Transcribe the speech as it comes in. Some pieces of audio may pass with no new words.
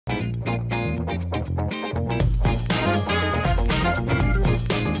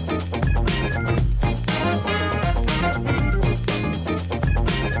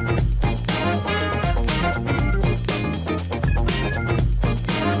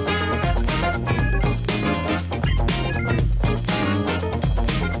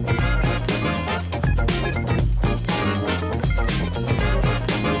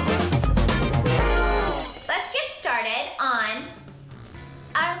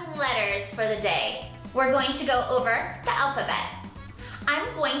For the day, we're going to go over the alphabet. I'm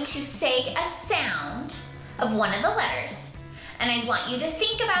going to say a sound of one of the letters, and I want you to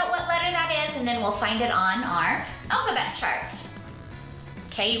think about what letter that is, and then we'll find it on our alphabet chart.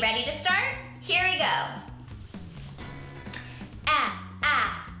 Okay, you ready to start? Here we go.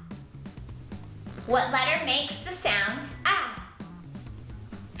 Ah. What letter makes the sound ah?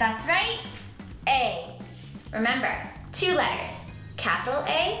 That's right, A. Remember, two letters, capital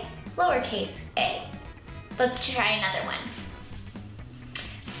A, lowercase a. Let's try another one.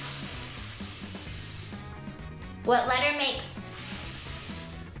 S. What letter makes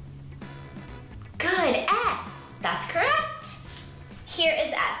S? Good, S. That's correct. Here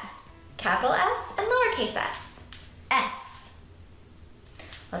is S. Capital S and lowercase s. S.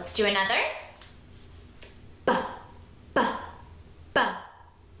 Let's do another. B.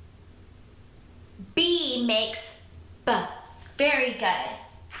 B makes B. Very good.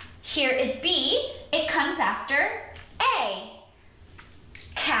 Here is B, it comes after A.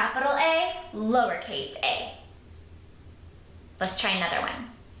 Capital A, lowercase a. Let's try another one.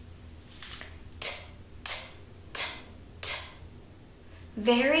 T.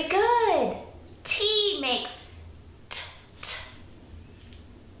 Very good. T makes T.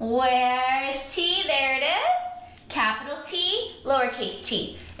 Where's T? There it is. Capital T, lowercase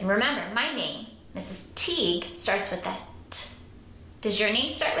t. And remember, my name, Mrs. Teague, starts with a T. Does your name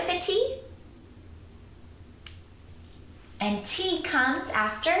start with a T? And T comes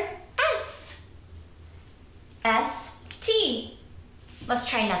after S. S-T. Let's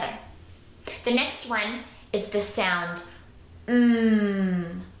try another. The next one is the sound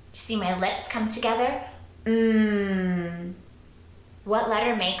You see my lips come together? What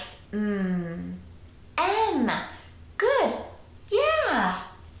letter makes M. Good. Yeah.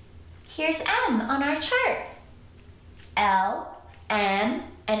 Here's M on our chart. L, M,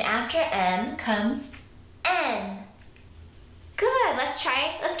 and after M comes N. Good. Let's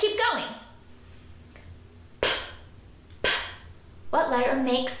try. Let's keep going. P, P. What letter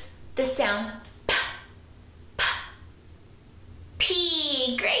makes the sound P? P.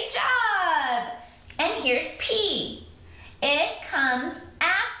 P. Great job. And here's P. It comes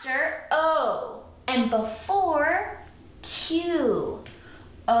after O and before Q.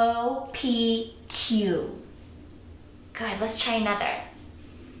 O, P, Q. Good, let's try another.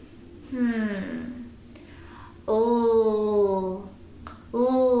 Ooh.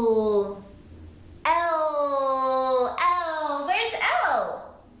 L, L. Where's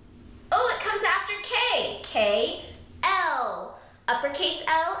L? Oh, it comes after K. K, L. Uppercase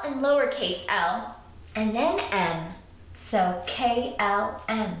L and lowercase l. And then M. So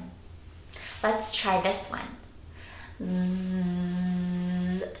K-L-M. Let's try this one.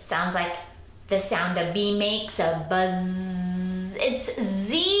 Z. Sounds like the sound a bee makes, a buzz. It's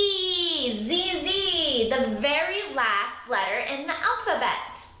Z. Z-Z. The very last letter in the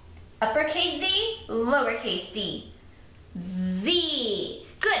alphabet. Uppercase Z, lowercase z. Z.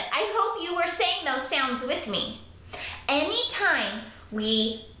 Good. I hope you were saying those sounds with me. Anytime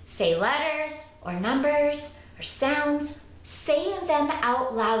we say letters or numbers or sounds, say them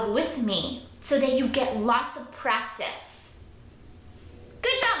out loud with me so that you get lots of practice.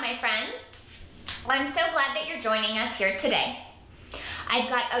 Good job, my friends. I'm so glad that you're joining us here today. I've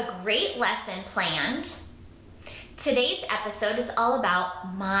got a great lesson planned. Today's episode is all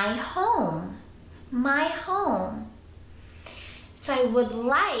about my home. My home. So I would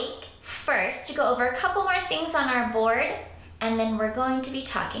like first to go over a couple more things on our board, and then we're going to be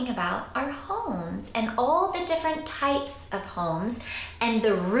talking about our homes and all the different types of homes and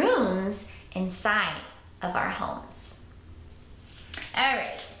the rooms inside of our homes. All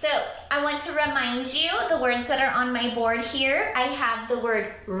right, so I want to remind you the words that are on my board here. I have the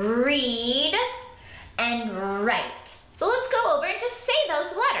word read and write. So let's go over and just say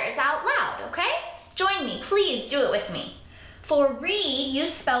those letters out loud, okay? Join me, please do it with me. For read, you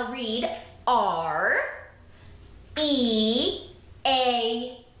spell read R-E-A-D.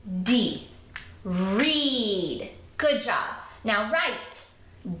 Read. Good job. Now write.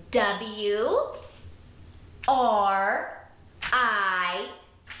 W-R-I-T-E.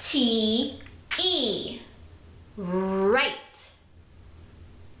 Write.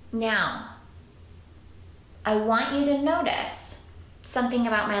 Now, I want you to notice something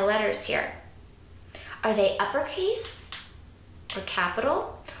about my letters here. Are they uppercase or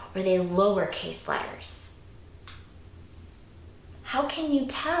capital, or are they lowercase letters? How can you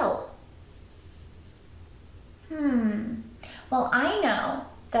tell? Well, I know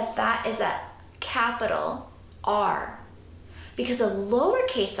that that is a capital R, because a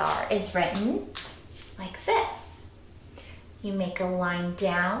lowercase r is written like this. You make a line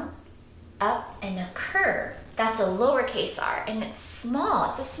down, up, and a curve. That's a lowercase r, and it's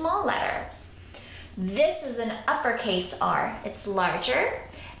small. It's a small letter. This is an uppercase R. It's larger,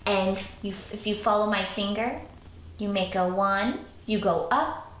 and if you follow my finger, you make a 1, you go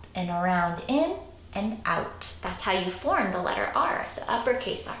up and around, in and out. That's how you form the letter R, the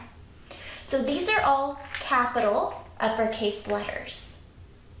uppercase R. So these are all capital uppercase letters.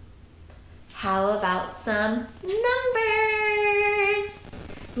 How about some numbers?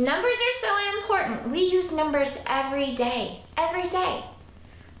 Numbers are so important. We use numbers every day, every day.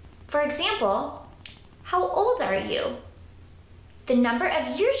 For example, how old are you? The number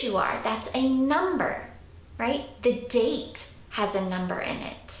of years you are, that's a number, right? The date has a number in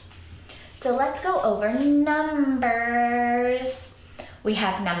it. So let's go over numbers. We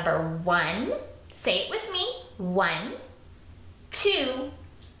have number 1. Say it with me. 1, 2,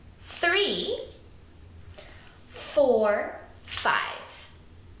 3, 4, 5.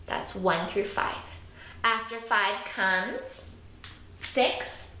 That's 1 through 5. After 5 comes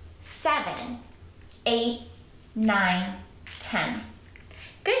 6, 7, 8, 9, 10.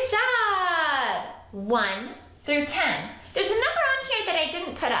 Good job! 1 through 10. There's a number on here that I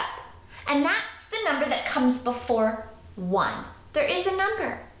didn't put up, and that's the number that comes before 1. There is a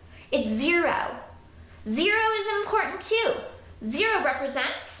number. It's 0. 0 is important too. 0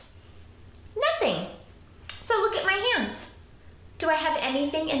 represents nothing. So look at my hands. Do I have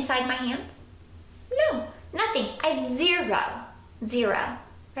anything inside my hands? No, nothing. I have 0. 0,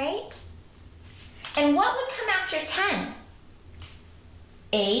 right? And what would come after 10?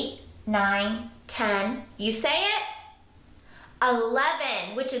 8, 9, 10. You say it?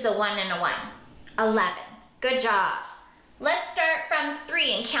 11, which is a 1 and a 1. 11. Good job. Let's start from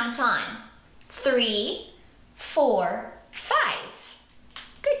 3 and count on. 3, 4, 5.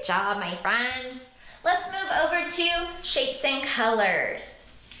 Good job, my friends. Let's move over to shapes and colors.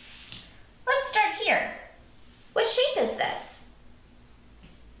 Let's start here. What shape is this?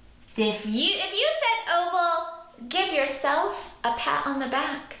 If you said oval, give yourself a pat on the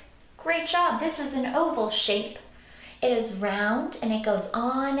back. Great job. This is an oval shape. It is round and it goes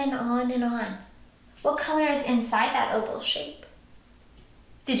on and on and on. What color is inside that oval shape?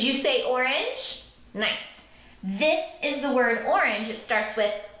 Did you say orange? Nice. This is the word orange. It starts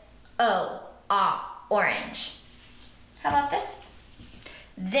with O, orange. How about this?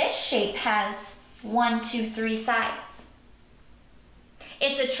 This shape has 1, 2, 3 sides.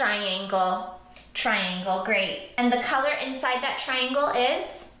 It's a triangle. Triangle, great. And the color inside that triangle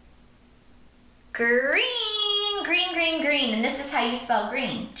is green. Green, green, green. And this is how you spell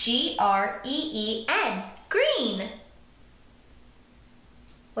green. G-R-E-E-N. Green.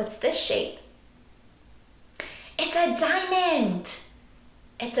 What's this shape? It's a diamond.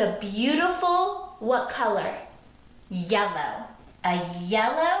 It's a beautiful, what color? Yellow. A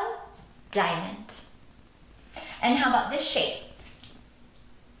yellow diamond. And how about this shape?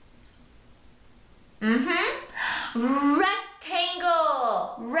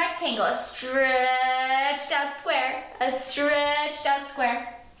 Rectangle. Rectangle. A stretched out square. A stretched out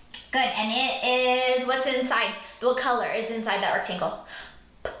square. Good. And it is, what's inside? What color is inside that rectangle?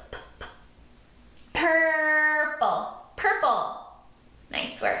 Purple. Purple.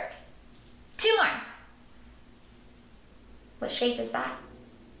 Nice work. 2 more. What shape is that?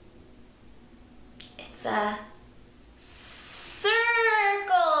 It's a circle.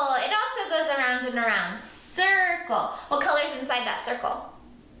 It also goes around and around. Circle. What color is inside that circle?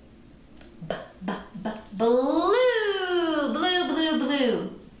 Blue. Blue, blue,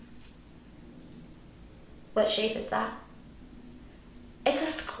 blue. What shape is that? It's a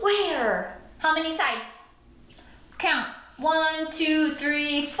square. How many sides? Count. 1, 2,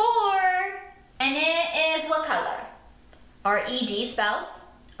 3, 4. And it is what color? R-E-D spells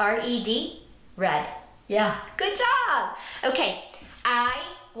R-E-D, red. Yeah, good job. Okay, I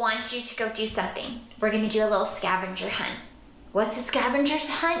want you to go do something. We're gonna do a little scavenger hunt. What's a scavenger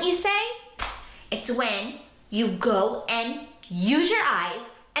hunt, you say? It's when you go and use your eyes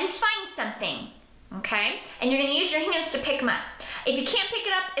and find something, okay? And you're gonna use your hands to pick them up. If you can't pick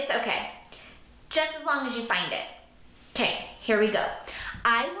it up, it's okay. Just as long as you find it. Okay, here we go.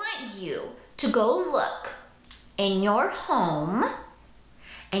 I want you to go look in your home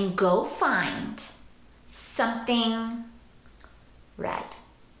and go find something red.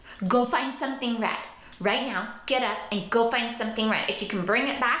 Go find something red. Right now, get up and go find something red. If you can bring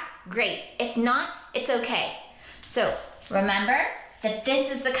it back, great. If not, it's okay. So remember that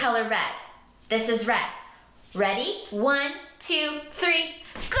this is the color red. This is red. Ready? 1, 2, 3,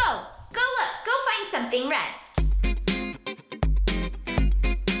 go! Go look, go find something red.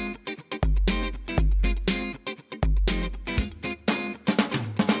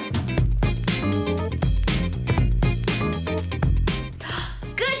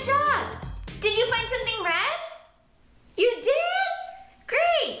 Good job! Did you find something red? You did?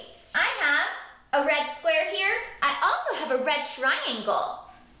 Great! I have a red square here. I also have a red triangle.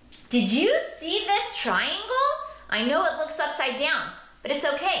 Did you see this triangle? I know it looks upside down, but it's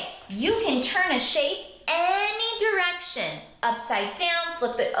okay. You can turn a shape any direction. Upside down,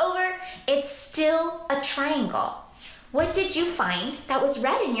 flip it over. It's still a triangle. What did you find that was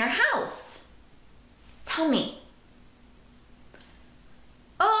red in your house? Tell me.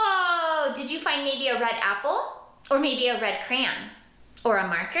 Oh, did you find maybe a red apple? Or maybe a red crayon? Or a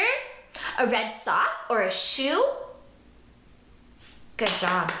marker? A red sock or a shoe? Good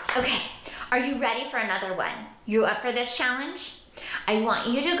job. Okay, are you ready for another one? You up for this challenge? I want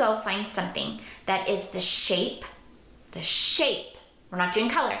you to go find something that is the shape, we're not doing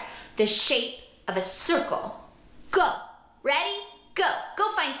color, the shape of a circle. Go, ready, go.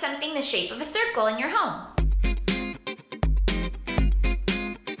 Go find something the shape of a circle in your home.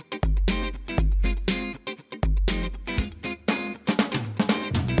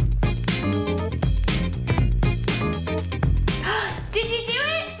 Did you do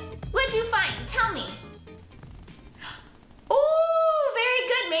it? What'd you find? Tell me. Oh, very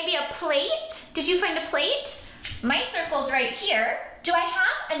good. Maybe a plate? Did you find a plate? My circle's right here. Do I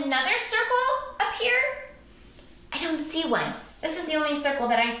have another circle up here? I don't see one. This is the only circle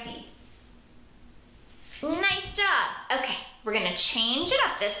that I see. Nice job. Okay, we're gonna change it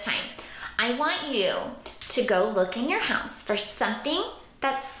up this time. I want you to go look in your house for something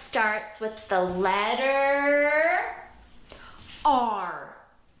that starts with the letter R.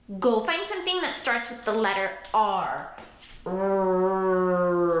 Go find something that starts with the letter R.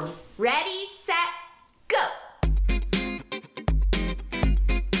 Ready, set, go.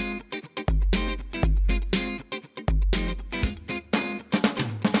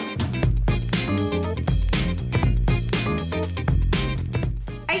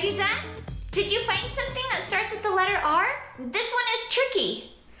 Are you done? Did you find something that starts with the letter R? This one is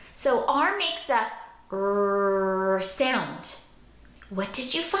tricky. So R makes a R sound. What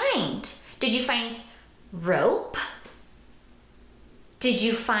did you find? Did you find rope? Did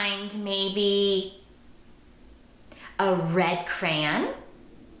you find maybe a red crayon?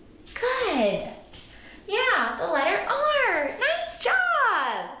 Good. Yeah, the letter R. Nice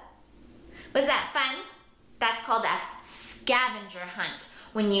job. Was that fun? That's called a scavenger hunt,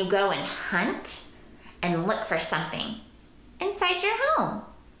 when you go and hunt and look for something inside your home.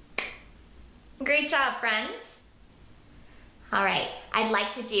 Great job, friends. All right, I'd like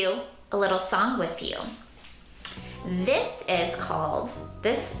to do a little song with you. This is called,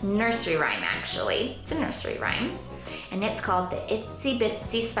 this nursery rhyme actually, it's a nursery rhyme, and it's called the Itsy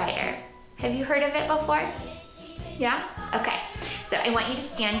Bitsy Spider. Have you heard of it before? Yeah? Okay, so I want you to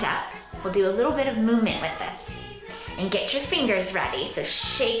stand up. We'll do a little bit of movement with this. And get your fingers ready. So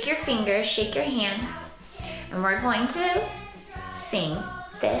shake your fingers, shake your hands, and we're going to sing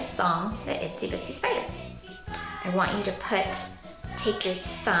this song, the Itsy Bitsy Spider. I want you to take your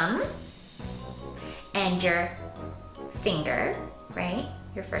thumb and your finger, right?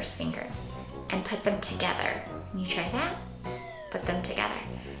 Your first finger, and put them together. Can you try that? Put them together.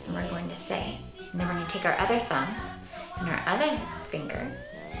 And we're going to say, and then we're going to take our other thumb and our other finger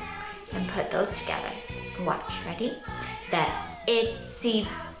and put those together. Watch, ready? The itsy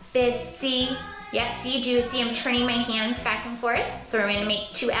bitsy. Yep, see I'm turning my hands back and forth. So we're going to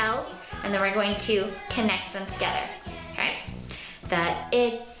make 2 L's, and then we're going to connect them together, okay? The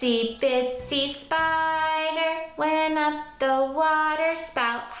itsy bitsy spider went up the water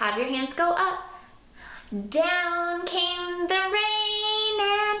spout. Have your hands go up. Down came the rain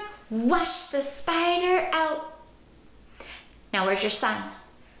and washed the spider out. Now where's your sun?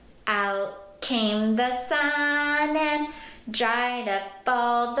 Out came the sun and dried up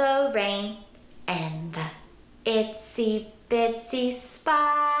all the rain. And the itsy bitsy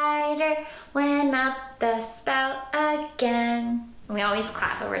spider went up the spout again. We always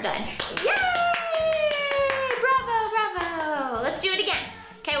clap when we're done. Yay! Bravo, bravo! Let's do it again.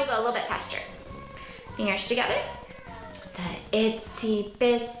 Okay, we'll go a little bit faster. Fingers together. The itsy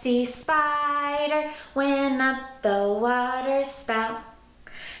bitsy spider went up the water spout.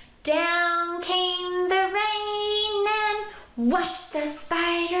 Down came the rain and washed the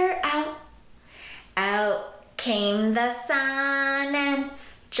spider out. Out came the sun and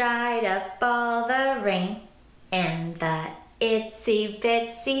dried up all the rain. And the itsy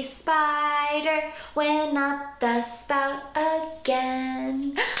bitsy spider went up the spout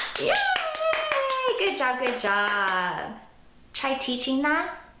again. Yay! Good job, good job. Try teaching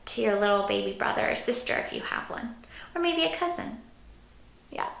that to your little baby brother or sister if you have one, or maybe a cousin.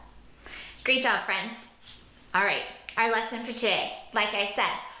 Yeah. Great job, friends. All right, our lesson for today, like I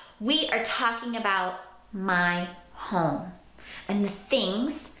said, we are talking about my home and the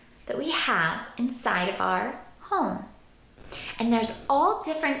things that we have inside of our home. And there's all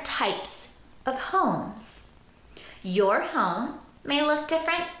different types of homes. Your home may look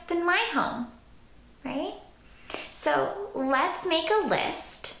different than my home, right? So let's make a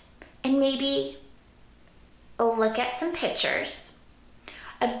list and maybe look at some pictures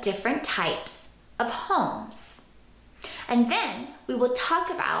of different types of homes. And then we will talk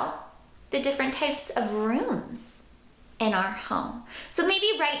about the different types of rooms in our home. So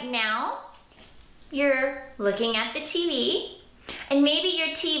maybe right now you're looking at the TV, and maybe your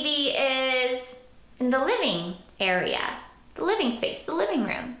TV is in the living area, the living space, the living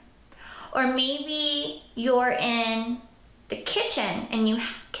room. Or maybe you're in the kitchen and you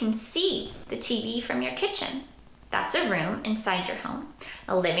can see the TV from your kitchen. That's a room inside your home.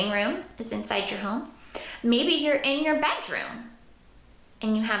 A living room is inside your home. Maybe you're in your bedroom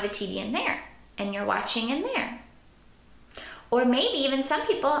and you have a TV in there and you're watching in there. Or maybe even some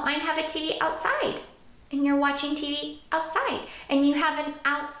people might have a TV outside and you're watching TV outside and you have an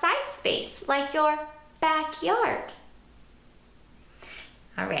outside space like your backyard.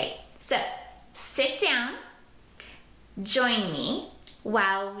 All right, so sit down, join me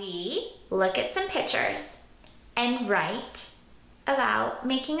while we look at some pictures and write about,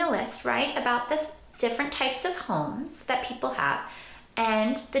 making a list, write about the different types of homes that people have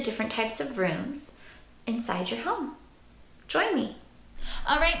and the different types of rooms inside your home. Join me.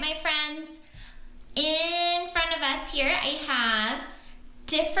 All right, my friends, in front of us here, I have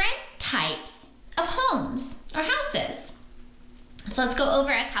different types of homes or houses. So let's go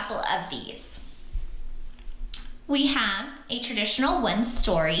over a couple of these. We have a traditional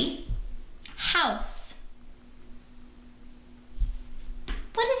one-story house.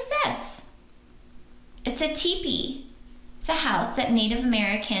 What is this? It's a teepee. It's a house that Native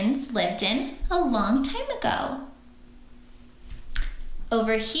Americans lived in a long time ago.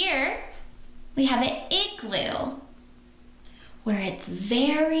 Over here, we have an igloo where it's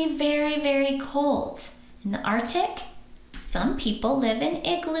very, very, very cold. In the Arctic, some people live in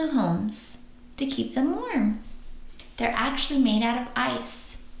igloo homes to keep them warm. They're actually made out of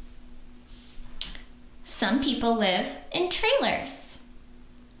ice. Some people live in trailers.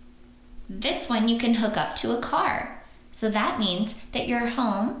 This one you can hook up to a car. So that means that your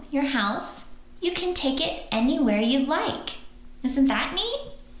home, your house, you can take it anywhere you like. Isn't that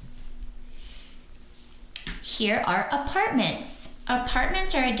neat? Here are apartments.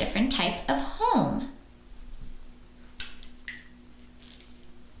 Apartments are a different type of home.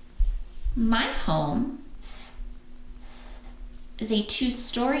 My home is a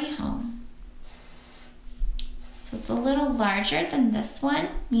two-story home. So it's a little larger than this one,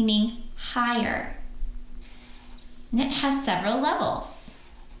 meaning higher. And it has several levels.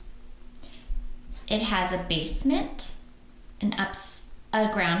 It has a basement,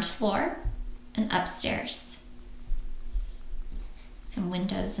 a ground floor, and upstairs. Some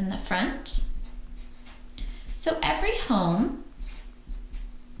windows in the front. So every home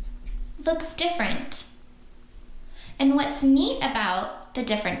looks different. And what's neat about the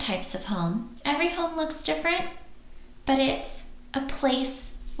different types of home, every home looks different, but it's a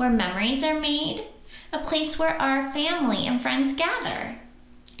place where memories are made, a place where our family and friends gather.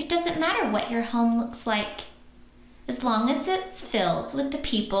 It doesn't matter what your home looks like, as long as it's filled with the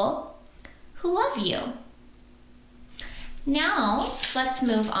people who love you. Now, let's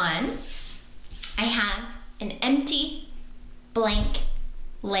move on. I have an empty, blank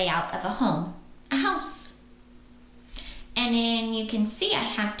layout of a home, a house. And then you can see I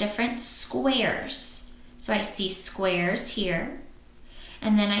have different squares. So I see squares here,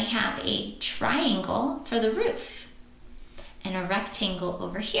 and then I have a triangle for the roof and a rectangle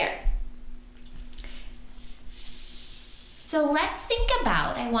over here. So let's think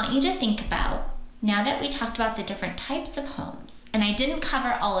about, I want you to think about, now that we talked about the different types of homes, and I didn't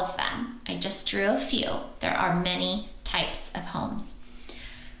cover all of them, I just drew a few. There are many types of homes.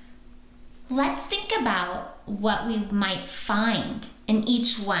 Let's think about what we might find in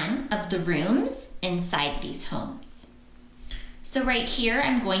each one of the rooms inside these homes. So right here,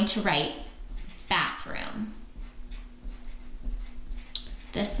 I'm going to write bathroom.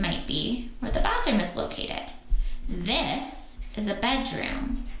 This might be where the bathroom is located. This is a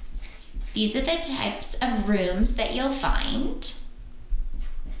bedroom. These are the types of rooms that you'll find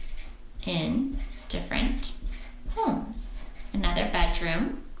in different homes. Another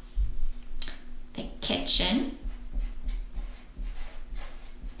bedroom, the kitchen,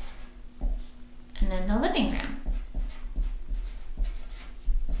 and then the living room.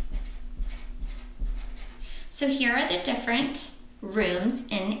 So here are the different rooms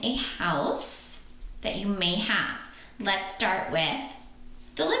in a house that you may have. Let's start with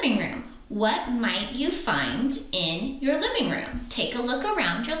the living room. What might you find in your living room? Take a look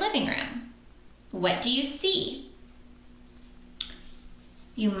around your living room. What do you see?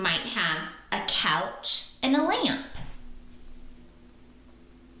 You might have a couch and a lamp.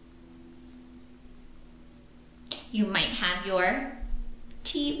 You might have your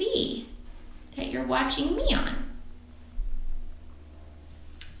TV that you're watching me on.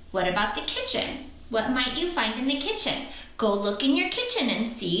 What about the kitchen? What might you find in the kitchen? Go look in your kitchen and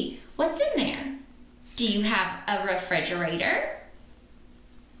see what's in there. Do you have a refrigerator?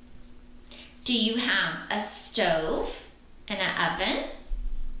 Do you have a stove and an oven?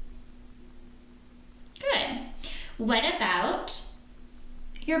 Good. What about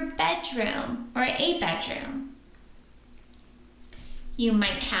your bedroom or a bedroom? You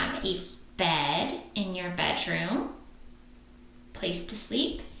might have a bed in your bedroom, place to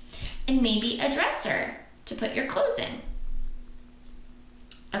sleep, and maybe a dresser to put your clothes in.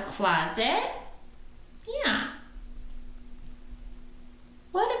 A closet, yeah.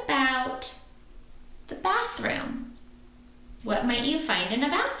 What about the bathroom? What might you find in a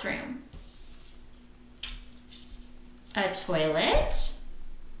bathroom? A toilet,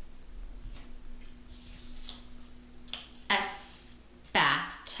 a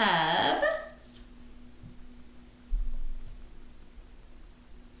bathtub,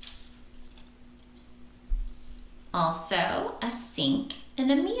 also a sink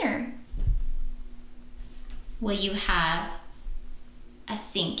and a mirror. Will you have a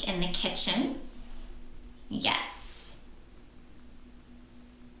sink in the kitchen? Yes.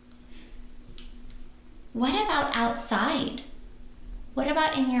 What about outside? What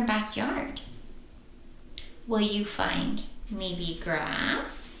about in your backyard? Will you find maybe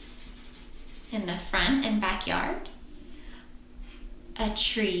grass in the front and backyard? A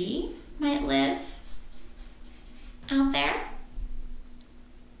tree might live out there?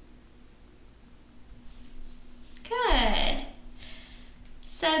 Good.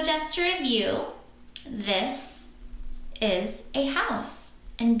 So just to review, this is a house,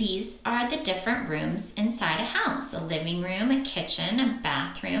 and these are the different rooms inside a house. A living room, a kitchen, a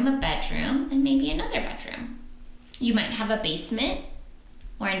bathroom, a bedroom, and maybe another bedroom. You might have a basement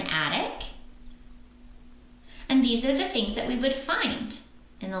or an attic. And these are the things that we would find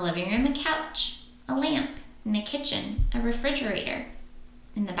in the living room: a couch, a lamp; in the kitchen, a refrigerator;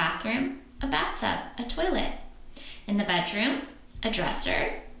 in the bathroom, a bathtub, a toilet; in the bedroom, a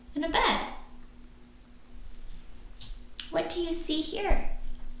dresser, and a bed. What do you see here?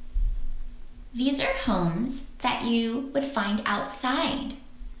 These are homes that you would find outside.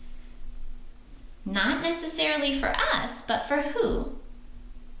 Not necessarily for us, but for who?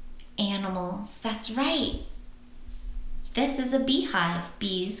 Animals, that's right. This is a beehive.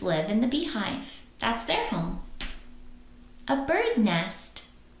 Bees live in the beehive. That's their home. A bird nest.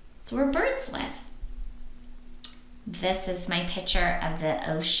 It's where birds live. This is my picture of the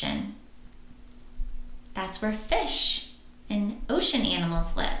ocean. That's where fish and ocean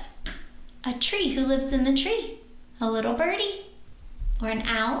animals live. A tree, who lives in the tree? A little birdie or an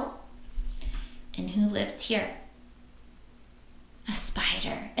owl. And who lives here? A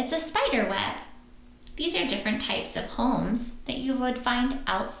spider. It's a spider web. These are different types of homes that you would find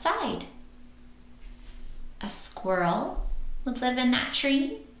outside. A squirrel would live in that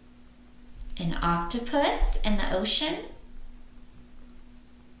tree. An octopus in the ocean.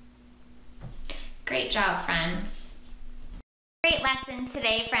 Great job, friends. Great lesson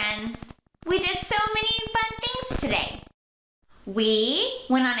today, friends. We did so many fun things today. We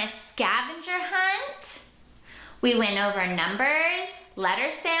went on a scavenger hunt. We went over numbers,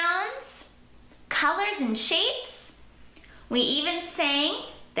 letter sounds, colors and shapes. We even sang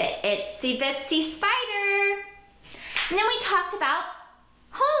the Itsy Bitsy Spider. And then we talked about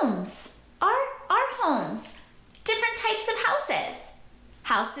homes, our homes, different types of houses.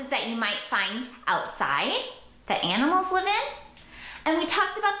 Houses that you might find outside, that animals live in. And we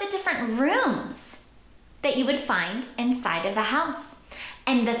talked about the different rooms that you would find inside of a house.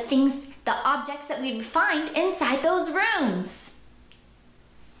 And the things, the objects that we would find inside those rooms.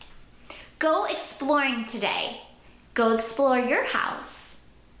 Go exploring today. Go explore your house.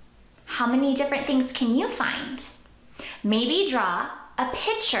 How many different things can you find? Maybe draw a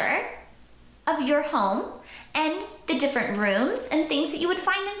picture of your home and the different rooms and things that you would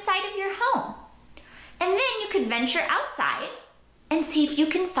find inside of your home. And then you could venture outside and see if you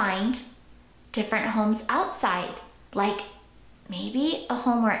can find different homes outside, like maybe a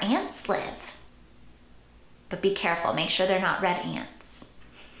home where ants live. But be careful, make sure they're not red ants.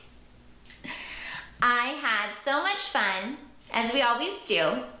 I had so much fun, as we always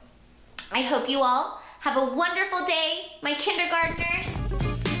do. I hope you all have a wonderful day, my kindergartners.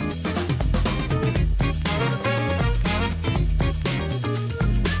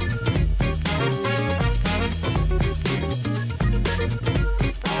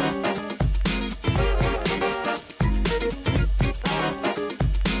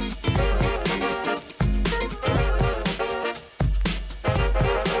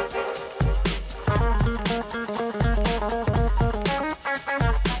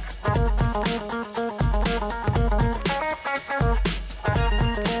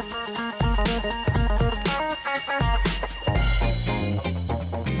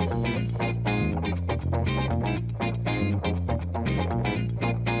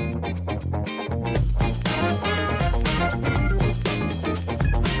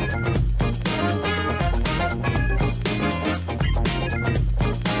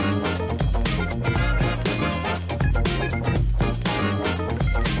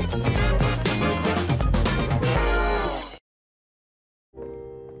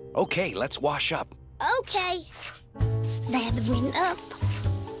 Okay, let's wash up. Okay. That went up.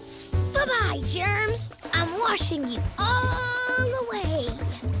 Bye-bye, germs. I'm washing you all away.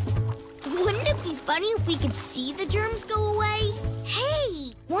 Wouldn't it be funny if we could see the germs go away?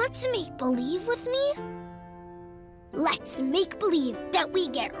 Hey, want to make believe with me? Let's make believe that we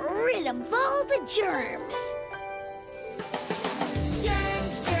get rid of all the germs.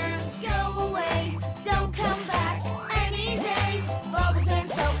 Germs, germs, go away. Don't come back any day. Bubbles and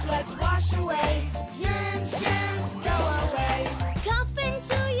soap, let's wash away. Germs, germs, go away. Cuff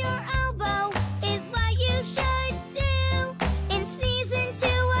into your elbow is what you should do. And sneeze into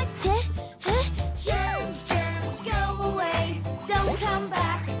a Germs, germs, go away. Don't come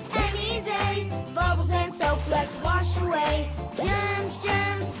back any day. Bubbles and soap, let's wash away. Germs,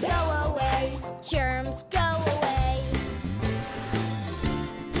 germs, go away. germs go away.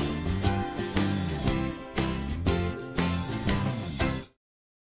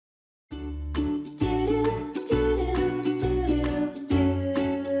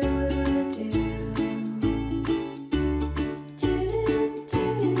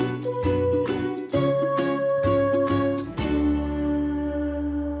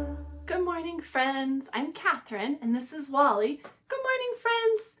 Good morning, friends. I'm Catherine, and this is Wally. Good morning,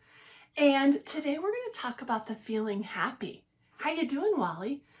 friends. And today we're going to talk about the feeling happy. How you doing,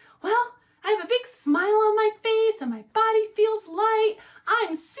 Wally? Well, I have a big smile on my face, and my body feels light.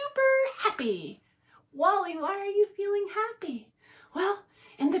 I'm super happy. Wally, why are you feeling happy? Well,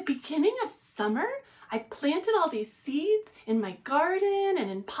 in the beginning of summer, I planted all these seeds in my garden and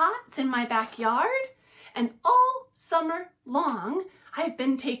in pots in my backyard. And all summer long, I've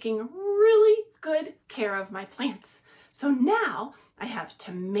been taking really good care of my plants. So now I have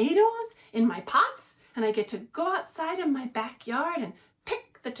tomatoes in my pots, and I get to go outside in my backyard and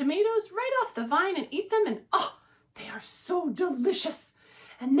pick the tomatoes right off the vine and eat them, and oh, they are so delicious.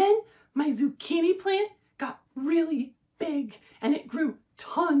 And then my zucchini plant got really big, and it grew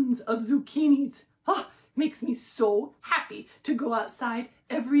tons of zucchinis. Oh, makes me so happy to go outside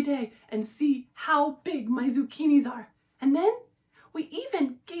every day and see how big my zucchinis are. And then we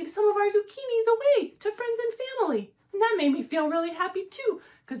even gave some of our zucchinis away to friends and family. And that made me feel really happy too,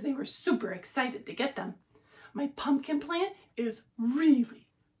 because they were super excited to get them. My pumpkin plant is really,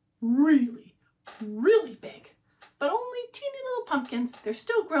 really, really big, but only teeny little pumpkins. They're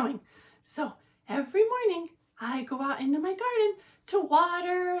still growing. So every morning I go out into my garden to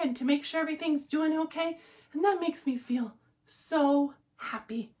water and to make sure everything's doing okay. And that makes me feel so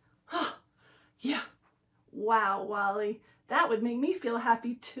happy. Oh, yeah. Wow, Wally. That would make me feel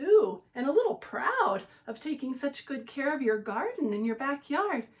happy too, and a little proud of taking such good care of your garden and your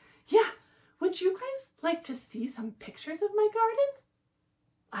backyard. Yeah, would you guys like to see some pictures of my garden?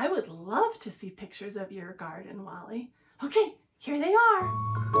 I would love to see pictures of your garden, Wally. Okay, here they are.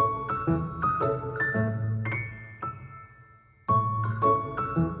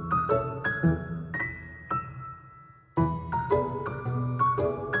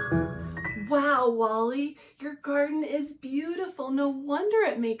 Wow, Wally, your garden is beautiful. No wonder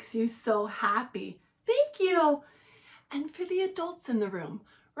it makes you so happy. Thank you. And for the adults in the room,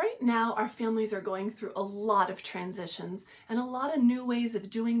 Right now, our families are going through a lot of transitions and a lot of new ways of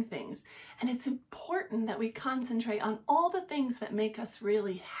doing things. And it's important that we concentrate on all the things that make us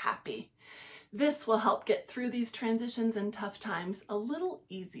really happy. This will help get through these transitions and tough times a little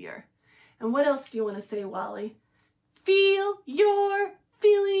easier. And what else do you want to say, Wally? Feel your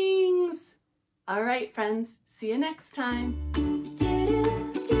feelings. All right, friends, see you next time.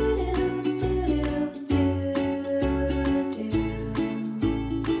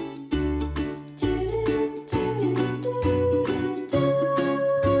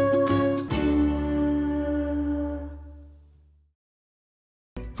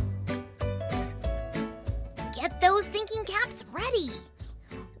 Get those thinking caps ready.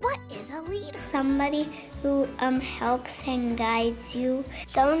 What is a leader? Somebody who helps and guides you.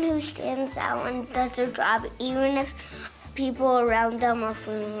 Someone who stands out and does their job even if people around them are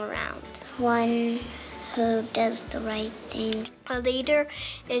fooling around. One who does the right thing. A leader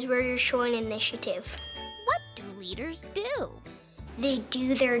is where you're showing initiative. What do leaders do? They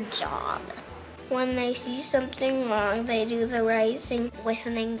do their job. When they see something wrong, they do the right thing,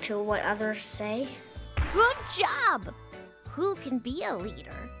 listening to what others say. Good job! Who can be a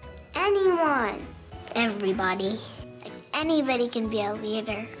leader? Anyone. Everybody. Like, anybody can be a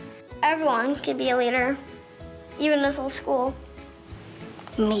leader. Everyone can be a leader. Even this whole school.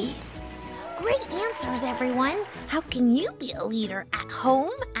 Me. Great answers, everyone. How can you be a leader at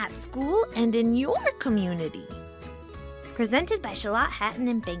home, at school, and in your community? Presented by Shalott, Hatton,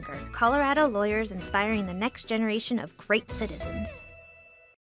 and Banker, Colorado lawyers inspiring the next generation of great citizens.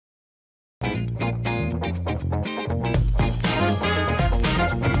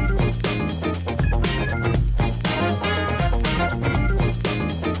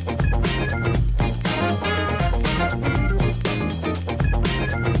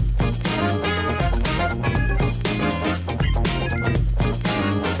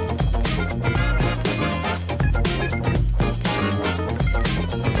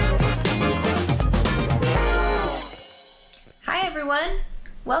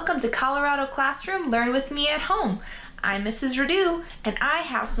 Welcome to Colorado Classroom Learn With Me at Home. I'm Mrs. Radu, and I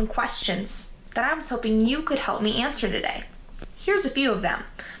have some questions that I was hoping you could help me answer today. Here's a few of them.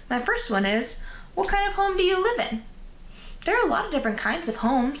 My first one is, what kind of home do you live in? There are a lot of different kinds of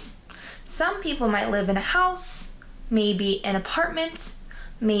homes. Some people might live in a house, maybe an apartment,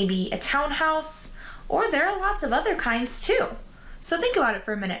 maybe a townhouse, or there are lots of other kinds too. So think about it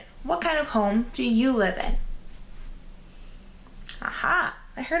for a minute. What kind of home do you live in? Aha,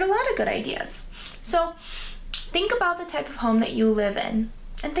 I heard a lot of good ideas. So think about the type of home that you live in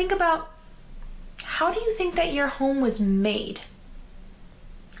and think about, how do you think that your home was made?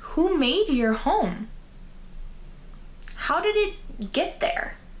 Who made your home? How did it get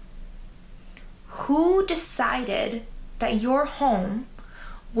there? Who decided that your home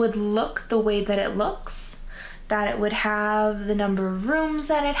would look the way that it looks, that it would have the number of rooms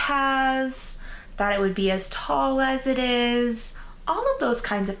that it has, that it would be as tall as it is, all of those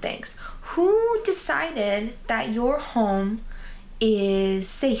kinds of things. Who decided that your home is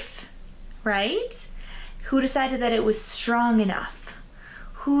safe, right? Who decided that it was strong enough?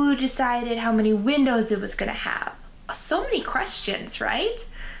 Who decided how many windows it was going to have? So many questions, right?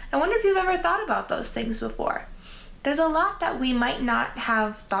 I wonder if you've ever thought about those things before. There's a lot that we might not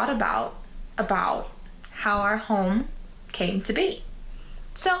have thought about how our home came to be.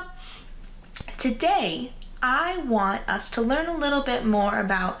 So today, I want us to learn a little bit more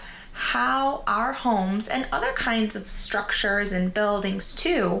about how our homes and other kinds of structures and buildings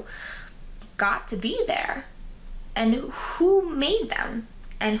too got to be there, and who made them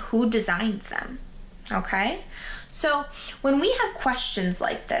and who designed them. Okay? So when we have questions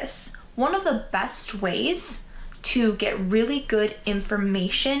like this, one of the best ways to get really good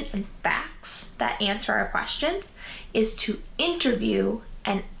information and facts that answer our questions is to interview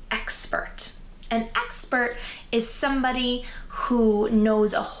an expert. An expert is somebody who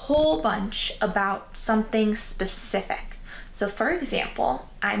knows a whole bunch about something specific. So for example,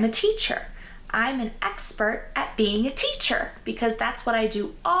 I'm a teacher. I'm an expert at being a teacher because that's what I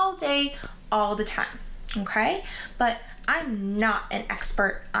do all day, all the time, okay? But I'm not an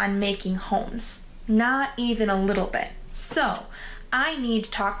expert on making homes, not even a little bit. So I need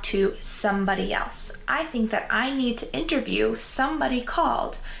to talk to somebody else. I think that I need to interview somebody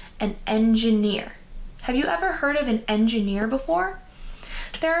called an engineer. Have you ever heard of an engineer before?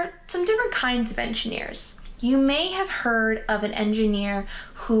 There are some different kinds of engineers. You may have heard of an engineer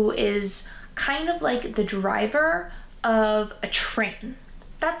who is kind of like the driver of a train.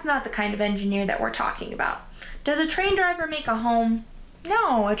 That's not the kind of engineer that we're talking about. Does a train driver make a home?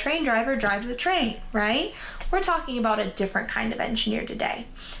 No, a train driver drives a train, right? we're talking about a different kind of engineer today.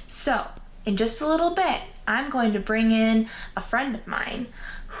 So in just a little bit, I'm going to bring in a friend of mine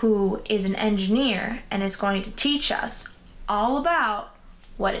who is an engineer and is going to teach us all about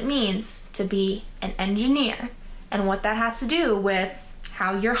what it means to be an engineer and what that has to do with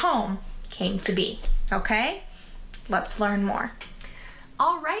how your home came to be. Okay? Let's learn more.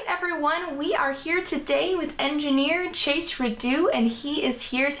 All right, everyone, we are here today with engineer Chase Rideau, and he is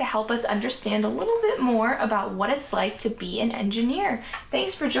here to help us understand a little bit more about what it's like to be an engineer.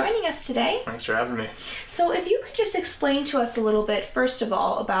 Thanks for joining us today. Thanks for having me. So if you could just explain to us a little bit, first of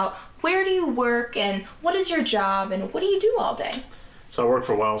all, about where do you work and what is your job and what do you do all day? So I work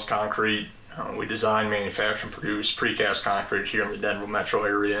for Wells Concrete. We design, manufacture, and produce precast concrete here in the Denver metro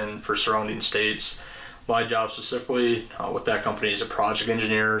area and for surrounding states. My job specifically with that company is a project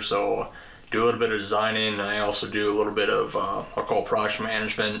engineer, so do a little bit of designing, and I also do a little bit of I'll call project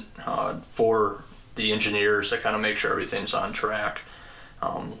management for the engineers to kind of make sure everything's on track.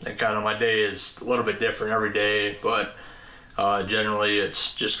 And kind of my day is a little bit different every day, but generally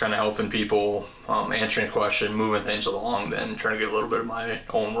it's just kind of helping people, answering questions, moving things along, then trying to get a little bit of my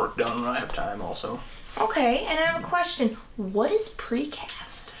own work done when I have time also. Okay, and I have a question. What is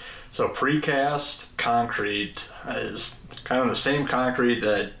precast? So precast concrete is kind of the same concrete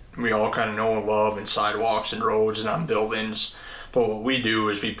that we all kind of know and love in sidewalks and roads and on buildings. But what we do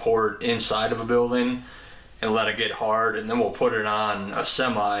is we pour it inside of a building and let it get hard, and then we'll put it on a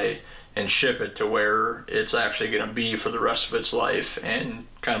semi and ship it to where it's actually going to be for the rest of its life, and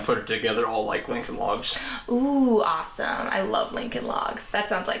kind of put it together all like Lincoln Logs. Ooh, awesome. I love Lincoln Logs. That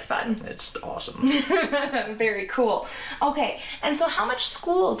sounds like fun. It's awesome. Very cool. Okay, and so how much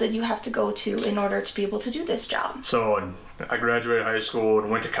school did you have to go to in order to be able to do this job? So I graduated high school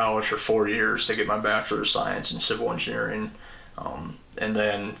and went to college for 4 years to get my Bachelor of Science in Civil Engineering. And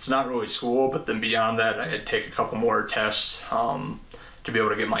then it's not really school, but then beyond that I had to take a couple more tests to be able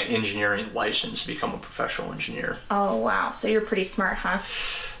to get my engineering license to become a professional engineer. Oh, wow. So you're pretty smart, huh?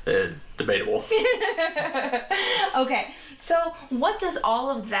 Debatable. Okay, so what does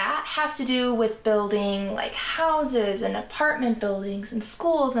all of that have to do with building like houses and apartment buildings and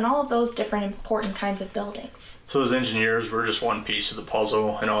schools and all of those different important kinds of buildings? So as engineers, we're just one piece of the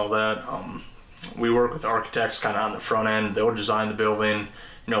puzzle and all that. We work with architects kind of on the front end. They'll design the building,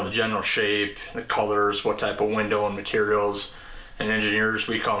 you know, the general shape, the colors, what type of window and materials. And engineers,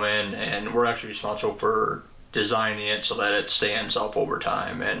 we come in and we're actually responsible for designing it so that it stands up over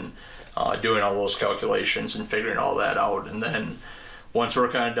time, and doing all those calculations and figuring all that out. And then once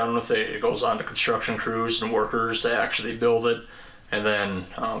we're kind of done with it, it goes on to construction crews and workers to actually build it. And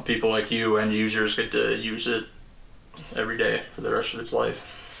then people like you, end users, get to use it every day for the rest of its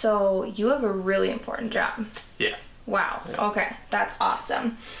life. So you have a really important job. Yeah. Wow. Yeah. Okay, that's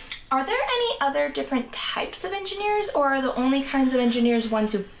awesome. Are there any other different types of engineers, or are the only kinds of engineers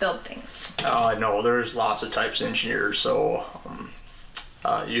ones who build things? No, there's lots of types of engineers. So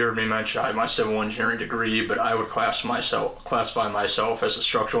you heard me mention I have my civil engineering degree, but I would classify myself as a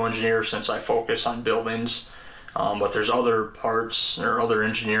structural engineer since I focus on buildings. But there's other parts or other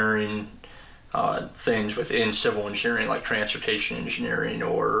engineering things within civil engineering, like transportation engineering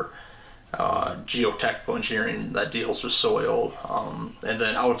or geotechnical engineering that deals with soil. And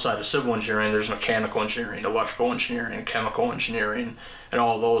then outside of civil engineering, there's mechanical engineering, electrical engineering, chemical engineering, and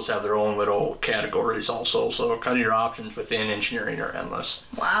all of those have their own little categories also. So kind of your options within engineering are endless.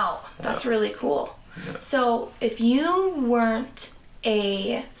 Wow, that's really cool. Yeah. So if you weren't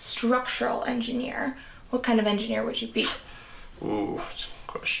a structural engineer, what kind of engineer would you be? Ooh, that's a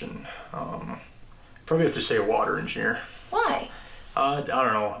good question. Probably have to say a water engineer. Why? I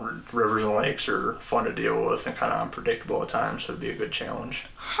don't know, rivers and lakes are fun to deal with and kind of unpredictable at times, so it'd be a good challenge.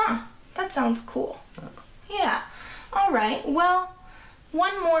 Huh, that sounds cool. Yeah, all right, well,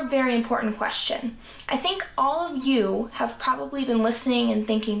 one more very important question. I think all of you have probably been listening and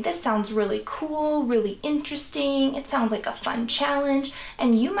thinking, this sounds really cool, really interesting, it sounds like a fun challenge,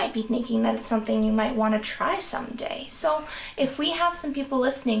 and you might be thinking that it's something you might want to try someday. So if we have some people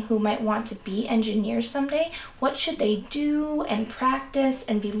listening who might want to be engineers someday, what should they do and practice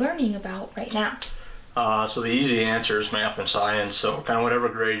and be learning about right now? So the easy answer is math and science. So kind of whatever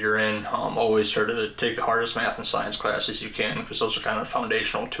grade you're in, always try to take the hardest math and science classes you can, because those are kind of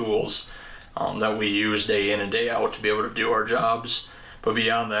foundational tools that we use day in and day out to be able to do our jobs. But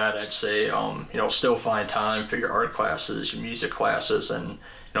beyond that, I'd say still find time for your art classes, your music classes, and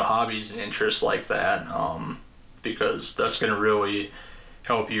hobbies and interests like that, because that's going to really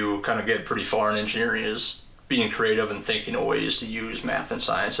help you kind of get pretty far in engineering, is being creative and thinking of ways to use math and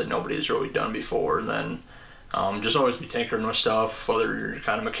science that nobody's really done before. And then just always be tinkering with stuff, whether you're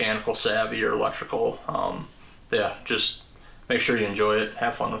kind of mechanical savvy or electrical. yeah, just make sure you enjoy it,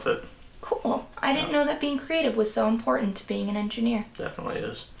 have fun with it. Cool. I didn't know that being creative was so important to being an engineer. Definitely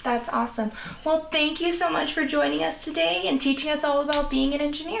is. That's awesome. Well, thank you so much for joining us today and teaching us all about being an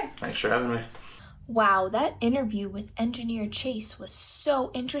engineer. Thanks for having me. Wow, that interview with Engineer Chase was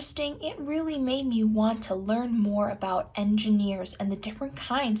so interesting. It really made me want to learn more about engineers and the different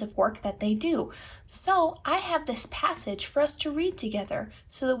kinds of work that they do. So I have this passage for us to read together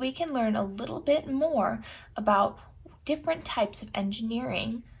so that we can learn a little bit more about different types of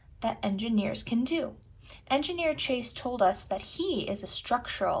engineering that engineers can do. Engineer Chase told us that he is a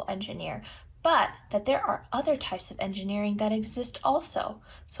structural engineer, but that there are other types of engineering that exist also.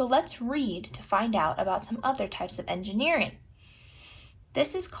 So let's read to find out about some other types of engineering.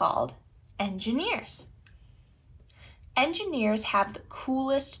 This is called engineers. Engineers have the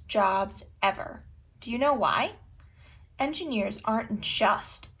coolest jobs ever. Do you know why? Engineers aren't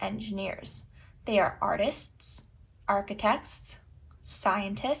just engineers. They are artists, architects,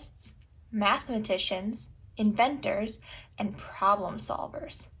 scientists, mathematicians, inventors, and problem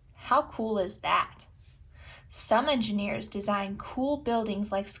solvers. How cool is that? Some engineers design cool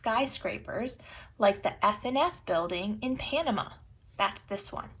buildings like skyscrapers, like the F&F building in Panama. That's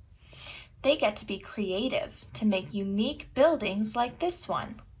this one. They get to be creative to make unique buildings like this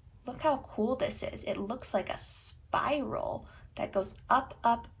one. Look how cool this is. It looks like a spiral that goes up,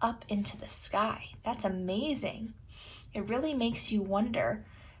 up, up into the sky. That's amazing. It really makes you wonder,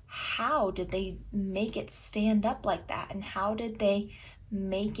 how did they make it stand up like that? And how did they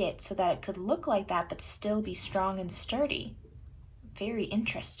make it so that it could look like that but still be strong and sturdy? Very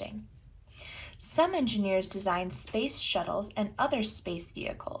interesting. Some engineers design space shuttles and other space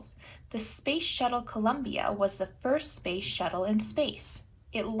vehicles. The Space Shuttle Columbia was the first space shuttle in space.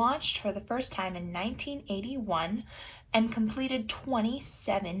 It launched for the first time in 1981 and completed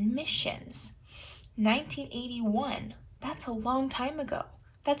 27 missions. 1981, that's a long time ago.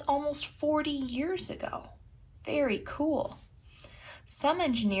 That's almost 40 years ago. Very cool. Some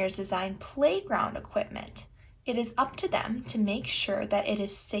engineers design playground equipment. It is up to them to make sure that it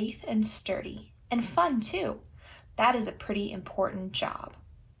is safe and sturdy, and fun too. That is a pretty important job.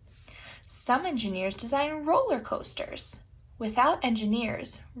 Some engineers design roller coasters. Without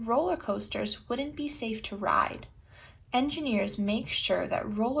engineers, roller coasters wouldn't be safe to ride. Engineers make sure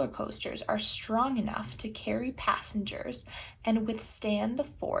that roller coasters are strong enough to carry passengers and withstand the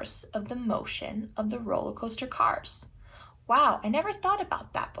force of the motion of the roller coaster cars. Wow, I never thought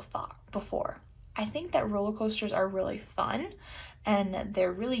about that before. I think that roller coasters are really fun and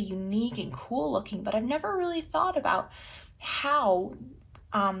they're really unique and cool looking, but I've never really thought about how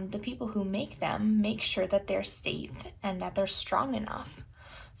the people who make them make sure that they're safe and that they're strong enough.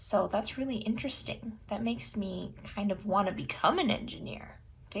 So that's really interesting. That makes me kind of want to become an engineer.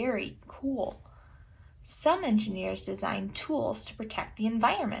 Very cool. Some engineers design tools to protect the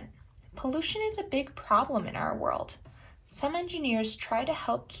environment. Pollution is a big problem in our world. Some engineers try to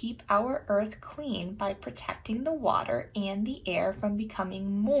help keep our earth clean by protecting the water and the air from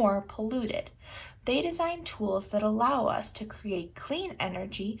becoming more polluted. They design tools that allow us to create clean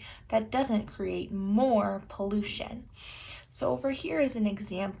energy that doesn't create more pollution. So over here is an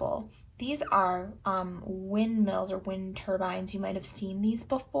example. These are windmills or wind turbines. You might have seen these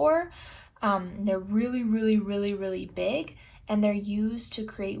before. They're really, really, really, really big, and they're used to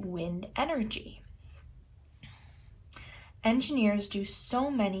create wind energy. Engineers do so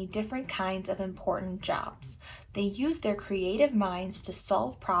many different kinds of important jobs. They use their creative minds to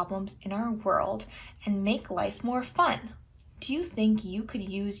solve problems in our world and make life more fun. Do you think you could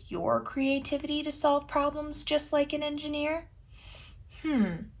use your creativity to solve problems just like an engineer?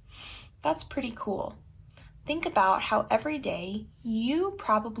 That's pretty cool. Think about how every day you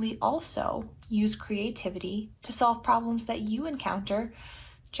probably also use creativity to solve problems that you encounter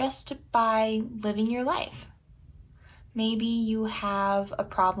just by living your life. Maybe you have a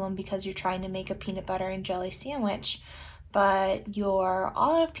problem because you're trying to make a peanut butter and jelly sandwich, but you're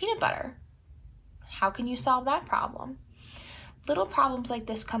all out of peanut butter. How can you solve that problem? Little problems like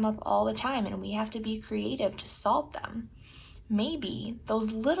this come up all the time, and we have to be creative to solve them. Maybe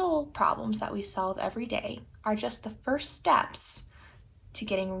those little problems that we solve every day are just the first steps to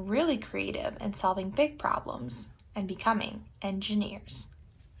getting really creative and solving big problems and becoming engineers.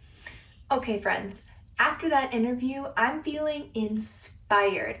 Okay, friends, after that interview, I'm feeling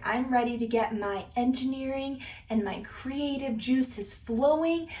inspired. I'm ready to get my engineering and my creative juices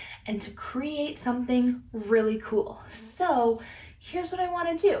flowing and to create something really cool. So here's what I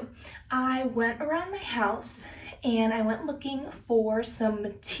want to do. I went around my house and I went looking for some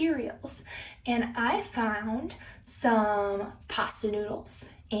materials, and I found some pasta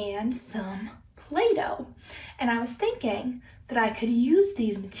noodles and some Play-Doh. And I was thinking that I could use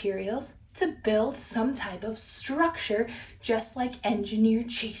these materials to build some type of structure just like engineer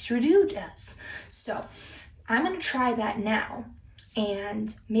Chase Rideau does. So I'm gonna try that now,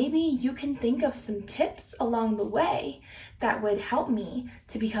 and maybe you can think of some tips along the way that would help me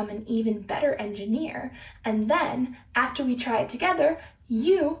to become an even better engineer. And then after we try it together,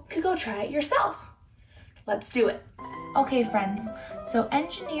 you could go try it yourself. Let's do it. Okay, friends, so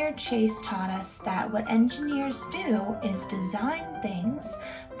Engineer Chase taught us that what engineers do is design things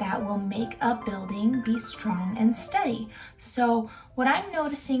that will make a building be strong and steady. So what I'm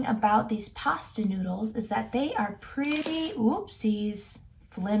noticing about these pasta noodles is that they are pretty, oopsies,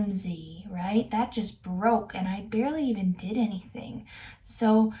 flimsy, right? That just broke and I barely even did anything.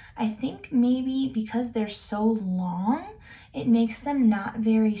 So I think maybe because they're so long, it makes them not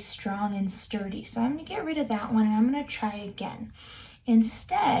very strong and sturdy. So I'm gonna get rid of that one and I'm gonna try again.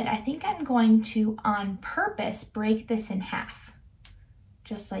 Instead, I think I'm going to, on purpose, break this in half,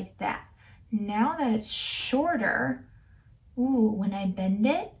 just like that. Now that it's shorter, ooh, when I bend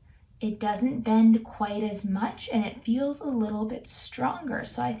it, it doesn't bend quite as much and it feels a little bit stronger.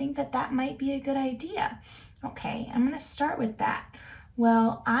 So I think that that might be a good idea. Okay, I'm gonna start with that.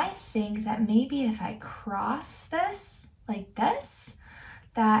 Well, I think that maybe if I cross this like this,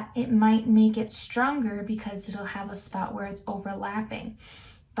 that it might make it stronger because it'll have a spot where it's overlapping.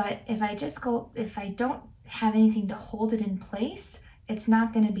 But if I don't have anything to hold it in place, it's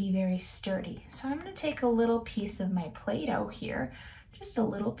not gonna be very sturdy. So I'm gonna take a little piece of my Play-Doh here, just a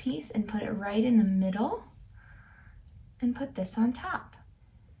little piece, and put it right in the middle and put this on top.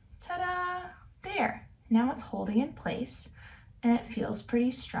 Ta-da! There. Now it's holding in place and it feels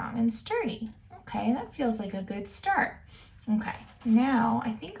pretty strong and sturdy. Okay, that feels like a good start. Okay, now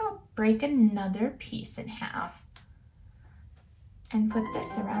I think I'll break another piece in half and put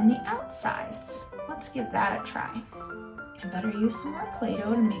this around the outsides. Let's give that a try. I better use some more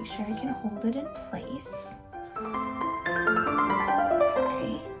Play-Doh to make sure I can hold it in place.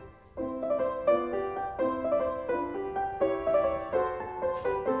 Okay.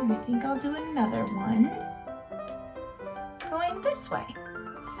 And I think I'll do another one going this way.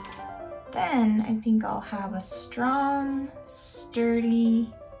 Then I think I'll have a strong,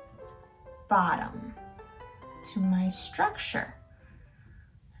 sturdy bottom to my structure.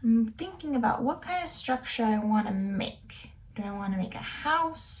 I'm thinking about what kind of structure I want to make. Do I want to make a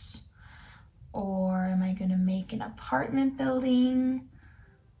house? Or am I going to make an apartment building?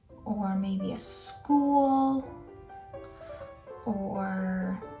 Or maybe a school?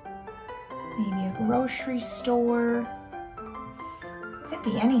 Or maybe a grocery store? Could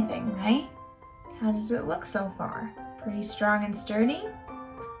be anything, right? How does it look so far? Pretty strong and sturdy?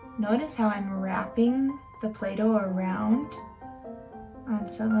 Notice how I'm wrapping the Play-Doh around on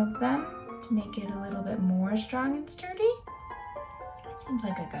some of them to make it a little bit more strong and sturdy. That seems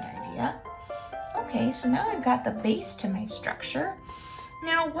like a good idea. Okay, so now I've got the base to my structure.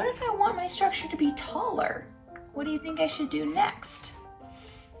 Now, what if I want my structure to be taller? What do you think I should do next?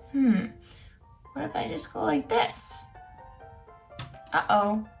 What if I just go like this?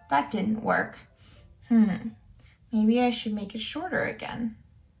 Uh-oh, that didn't work. Maybe I should make it shorter again.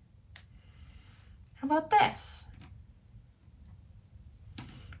 How about this?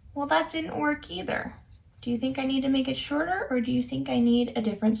 Well, that didn't work either. Do you think I need to make it shorter, or do you think I need a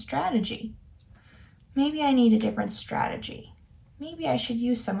different strategy? Maybe I need a different strategy. Maybe I should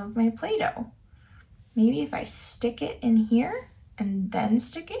use some of my Play-Doh. Maybe if I stick it in here and then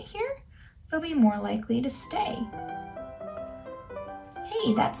stick it here, it'll be more likely to stay.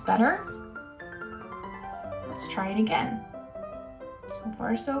 Hey, that's better. Let's try it again. So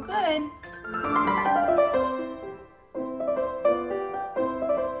far, so good.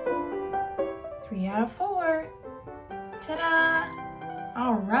 Three out of 4. Ta-da!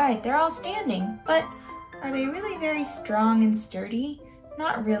 All right, they're all standing, but are they really very strong and sturdy?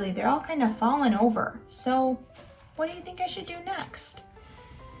 Not really, they're all kind of fallen over. So what do you think I should do next?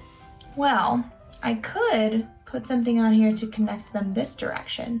 Well, I could put something on here to connect them this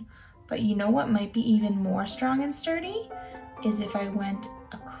direction, but you know what might be even more strong and sturdy? Is if I went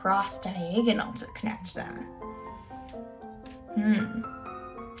across diagonal to connect them.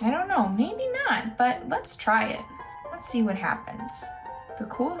 I don't know, maybe not, but let's try it. Let's see what happens. The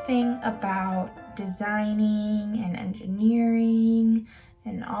cool thing about designing and engineering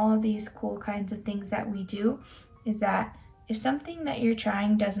and all of these cool kinds of things that we do is that if something that you're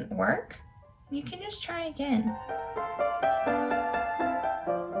trying doesn't work, you can just try again.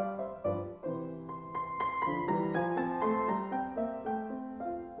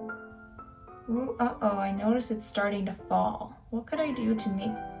 Ooh, uh-oh, I notice it's starting to fall. What could I do to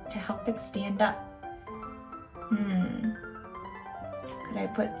make to help it stand up? Could I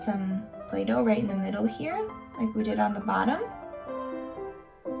put some Play-Doh right in the middle here, like we did on the bottom?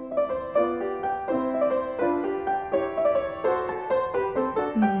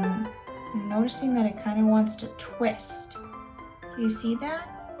 I'm noticing that it kind of wants to twist. Do you see that?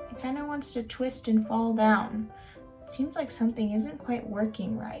 It kind of wants to twist and fall down. It seems like something isn't quite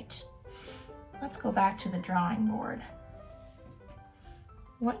working right. Let's go back to the drawing board.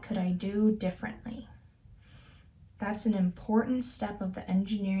 What could I do differently? That's an important step of the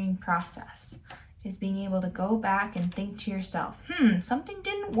engineering process, is being able to go back and think to yourself, something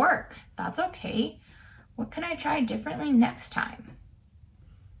didn't work. That's okay. What can I try differently next time?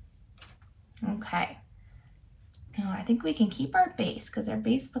 Okay. Now I think we can keep our base because our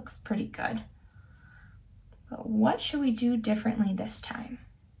base looks pretty good. But what should we do differently this time?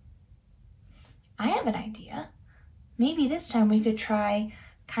 I have an idea. Maybe this time we could try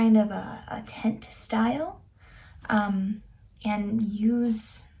kind of a tent style and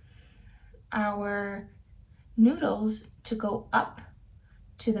use our noodles to go up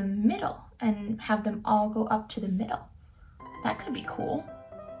to the middle and have them all go up to the middle. That could be cool.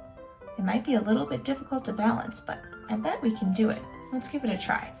 It might be a little bit difficult to balance, but I bet we can do it. Let's give it a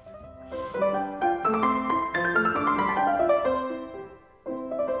try.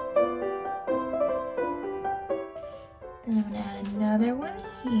 Then I'm gonna add another one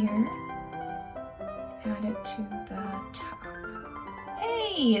here. Add it to the top.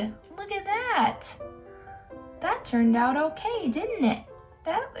 Hey, look at that. That turned out okay, didn't it?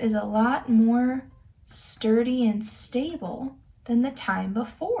 That is a lot more sturdy and stable than the time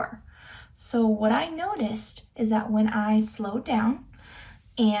before. So what I noticed is that when I slowed down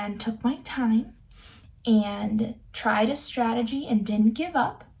and took my time and tried a strategy and didn't give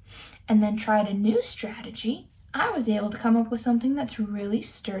up, and then tried a new strategy, I was able to come up with something that's really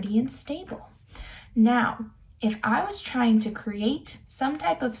sturdy and stable. Now, if I was trying to create some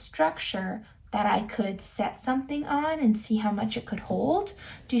type of structure that I could set something on and see how much it could hold,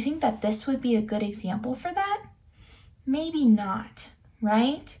 do you think that this would be a good example for that? Maybe not,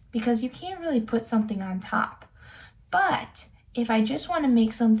 right? Because you can't really put something on top. But if I just want to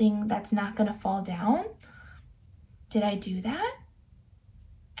make something that's not going to fall down, did I do that?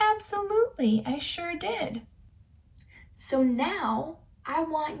 Absolutely, I sure did. So now I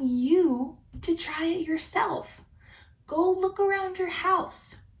want you to try it yourself. Go look around your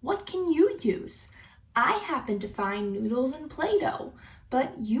house. What can you use? I happen to find noodles and Play-Doh,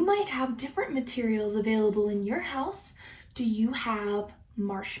 but you might have different materials available in your house. Do you have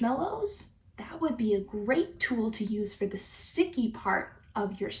marshmallows? That would be a great tool to use for the sticky part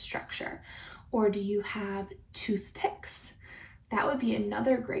of your structure. Or do you have toothpicks? That would be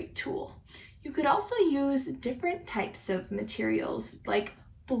another great tool. You could also use different types of materials like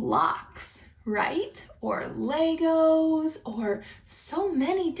blocks, right? Or Legos, or so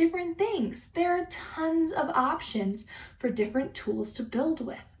many different things. There are tons of options for different tools to build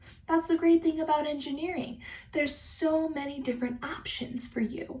with. That's the great thing about engineering. There's so many different options for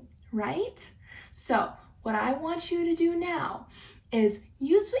you, right? So what I want you to do now is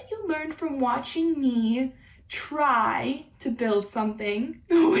use what you learned from watching me try to build something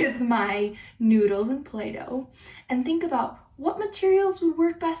with my noodles and Play-Doh and think about what materials would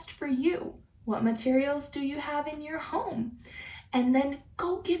work best for you. What materials do you have in your home? And then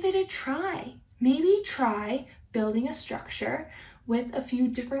go give it a try. Maybe try building a structure with a few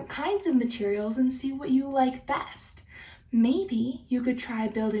different kinds of materials and see what you like best. Maybe you could try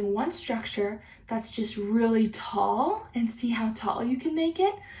building one structure that's just really tall and see how tall you can make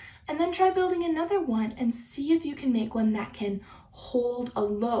it. And then try building another one and see if you can make one that can hold a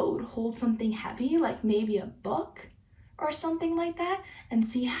load, hold something heavy, like maybe a book or something like that, and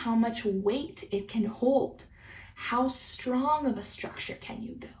see how much weight it can hold. How strong of a structure can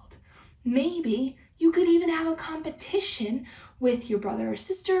you build? Maybe you could even have a competition with your brother or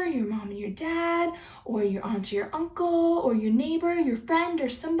sister, your mom and your dad, or your aunt or your uncle, or your neighbor, your friend, or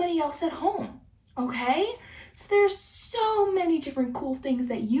somebody else at home, okay? So there's so many different cool things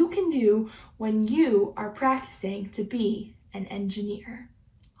that you can do when you are practicing to be an engineer.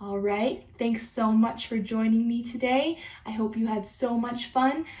 All right, thanks so much for joining me today. I hope you had so much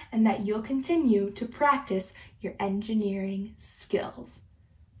fun and that you'll continue to practice your engineering skills.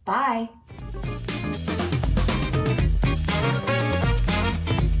 Bye.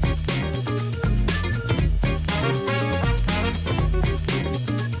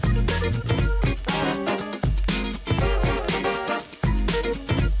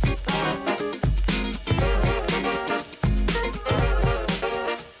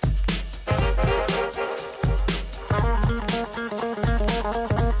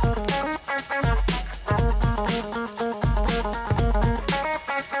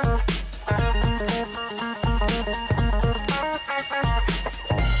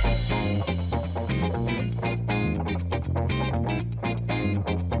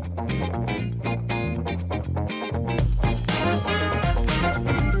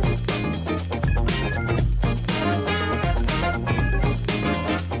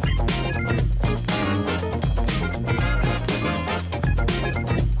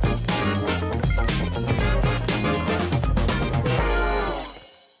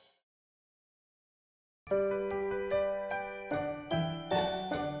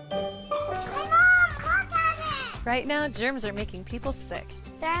 Right now, germs are making people sick.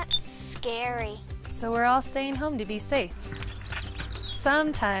 That's scary. So we're all staying home to be safe.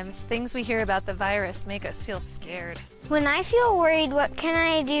 Sometimes things we hear about the virus make us feel scared. When I feel worried, what can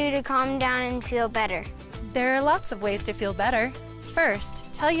I do to calm down and feel better? There are lots of ways to feel better.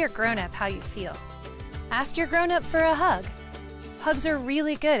 First, tell your grown-up how you feel. Ask your grown-up for a hug. Hugs are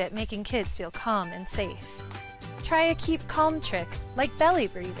really good at making kids feel calm and safe. Try a keep calm trick, like belly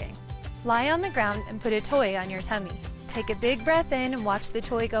breathing. Lie on the ground and put a toy on your tummy. Take a big breath in and watch the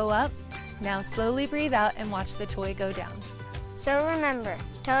toy go up. Now slowly breathe out and watch the toy go down. So remember,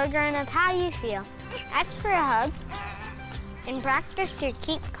 tell a grown-up how you feel, ask for a hug, and practice your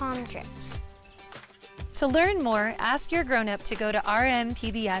keep calm tricks. To learn more, ask your grown-up to go to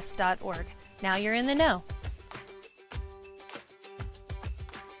rmpbs.org. Now you're in the know.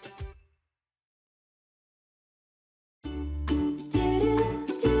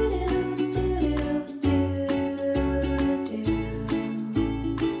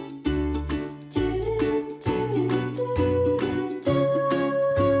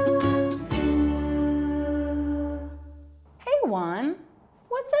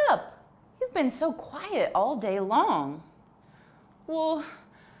 What's up? You've been so quiet all day long. Well,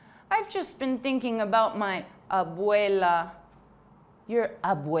 I've just been thinking about my abuela. Your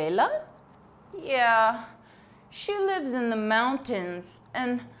abuela? Yeah, she lives in the mountains,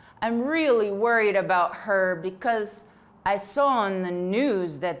 and I'm really worried about her because I saw on the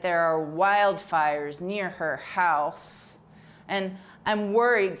news that there are wildfires near her house, and I'm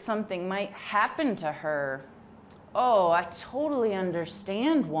worried something might happen to her. Oh, I totally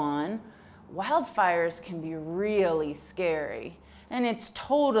understand, Juan. Wildfires can be really scary, and it's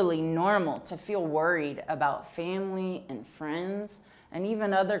totally normal to feel worried about family and friends, and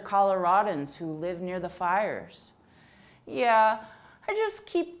even other Coloradans who live near the fires. Yeah, I just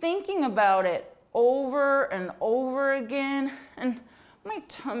keep thinking about it over and over again, and my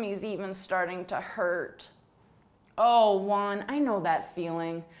tummy's even starting to hurt. Oh, Juan, I know that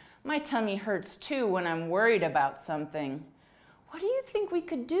feeling. My tummy hurts too when I'm worried about something. What do you think we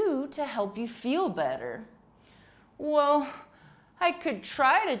could do to help you feel better? Well, I could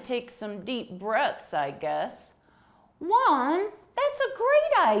try to take some deep breaths, I guess. Juan, that's a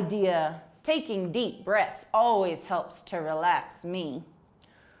great idea. Taking deep breaths always helps to relax me.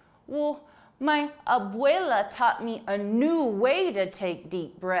 Well, my abuela taught me a new way to take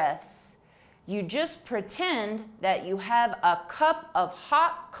deep breaths. You just pretend that you have a cup of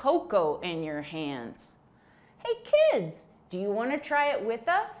hot cocoa in your hands. Hey kids, do you want to try it with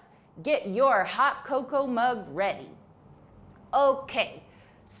us? Get your hot cocoa mug ready. Okay,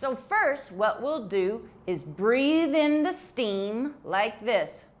 so first what we'll do is breathe in the steam like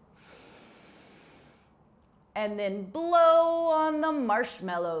this. And then blow on the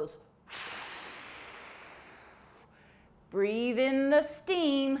marshmallows. Breathe in the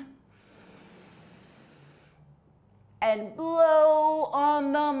steam. And blow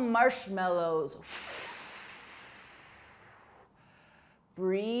on the marshmallows.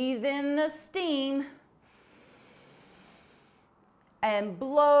 Breathe in the steam. And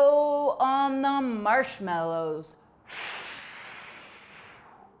blow on the marshmallows.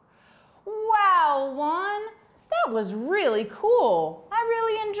 Wow, Juan, that was really cool. I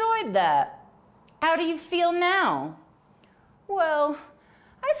really enjoyed that. How do you feel now? Well,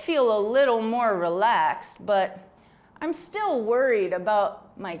 I feel a little more relaxed, but I'm still worried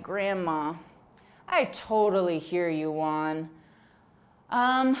about my grandma. I totally hear you, Juan.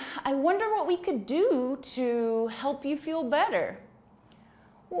 I wonder what we could do to help you feel better.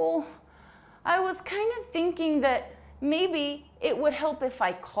 Well, I was kind of thinking that maybe it would help if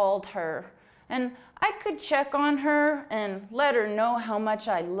I called her and I could check on her and let her know how much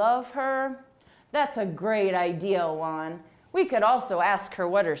I love her. That's a great idea, Juan. We could also ask her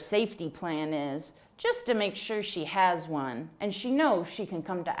what her safety plan is, just to make sure she has one, and she knows she can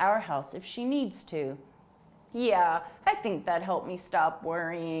come to our house if she needs to. Yeah, I think that helped me stop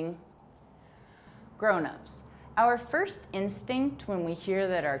worrying. Grown-ups, our first instinct when we hear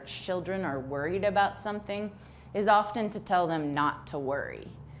that our children are worried about something is often to tell them not to worry.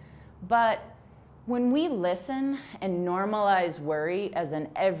 But when we listen and normalize worry as an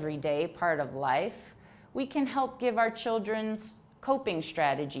everyday part of life, we can help give our children coping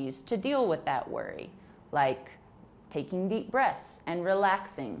strategies to deal with that worry, like taking deep breaths and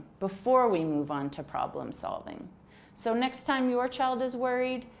relaxing before we move on to problem solving. So next time your child is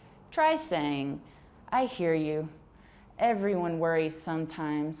worried, try saying, "I hear you. Everyone worries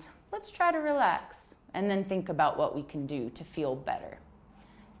sometimes. Let's try to relax," and then think about what we can do to feel better.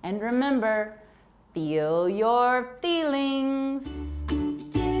 And remember, feel your feelings.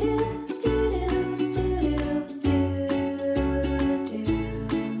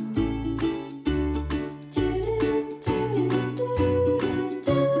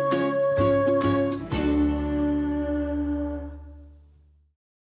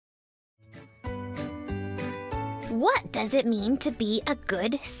 What does it mean to be a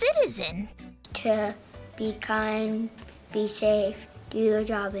good citizen? To be kind, be safe, do your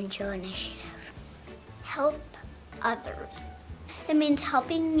job, and show initiative. Help others. It means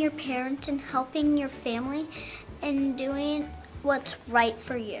helping your parents and helping your family and doing what's right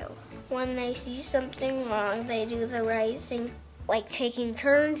for you. When they see something wrong, they do the right thing, like taking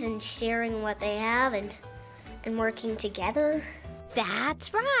turns and sharing what they have and working together.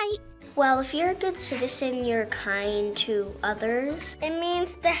 That's right. Well, if you're a good citizen, you're kind to others. It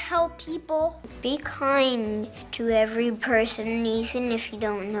means to help people. Be kind to every person, even if you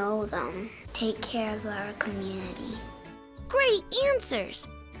don't know them. Take care of our community. Great answers.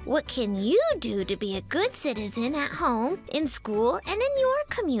 What can you do to be a good citizen at home, in school, and in your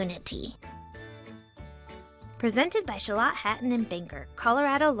community? Presented by Shalott Hatton and Banker,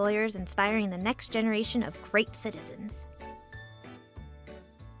 Colorado lawyers inspiring the next generation of great citizens.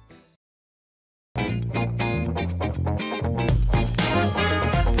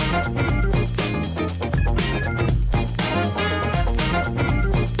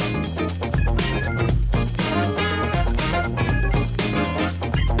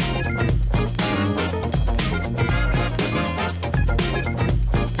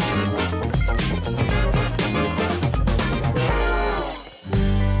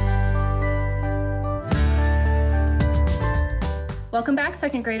 Welcome back,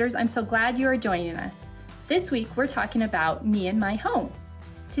 second graders. I'm so glad you are joining us. This week, we're talking about me and my home.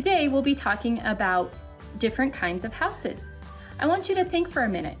 Today, we'll be talking about different kinds of houses. I want you to think for a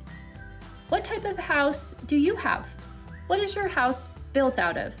minute. What type of house do you have? What is your house built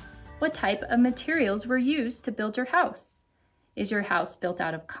out of? What type of materials were used to build your house? Is your house built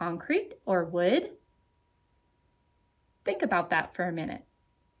out of concrete or wood? Think about that for a minute.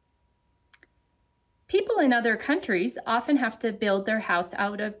 People in other countries often have to build their house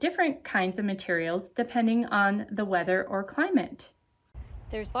out of different kinds of materials depending on the weather or climate.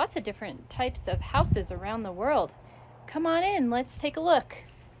 There's lots of different types of houses around the world. Come on in, let's take a look.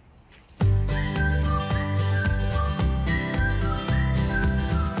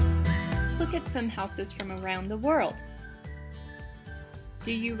 Look at some houses from around the world.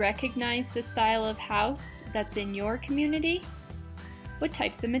 Do you recognize the style of house that's in your community? What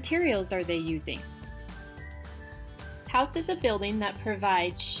types of materials are they using? House is a building that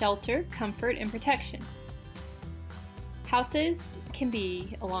provides shelter, comfort, and protection. Houses can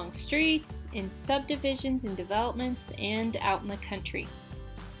be along streets, in subdivisions and developments, and out in the country.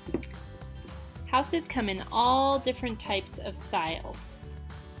 Houses come in all different types of styles.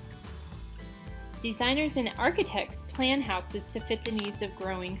 Designers and architects plan houses to fit the needs of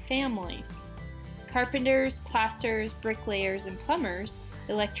growing families. Carpenters, plasters, bricklayers, and plumbers,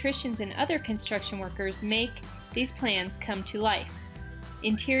 electricians, and other construction workers make these plans come to life.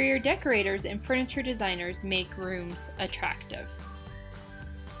 Interior decorators and furniture designers make rooms attractive.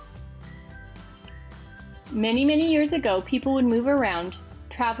 Many, many years ago, people would move around,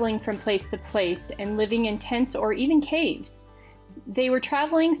 traveling from place to place and living in tents or even caves. They were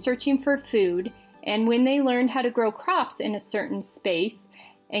traveling, searching for food, and when they learned how to grow crops in a certain space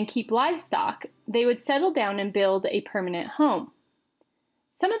and keep livestock, they would settle down and build a permanent home.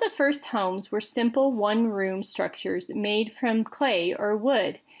 Some of the first homes were simple one-room structures made from clay or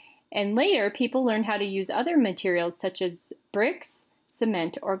wood, and later people learned how to use other materials such as bricks,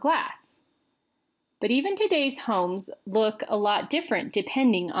 cement, or glass. But even today's homes look a lot different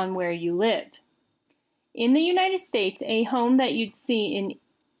depending on where you live. In the United States, a home that you'd see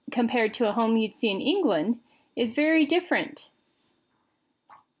compared to a home you'd see in England is very different.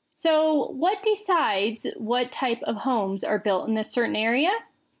 So what decides what type of homes are built in a certain area?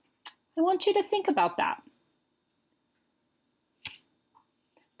 I want you to think about that.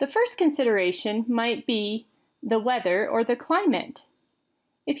 The first consideration might be the weather or the climate.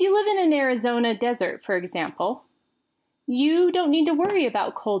 If you live in an Arizona desert, for example, you don't need to worry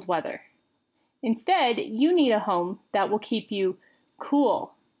about cold weather. Instead, you need a home that will keep you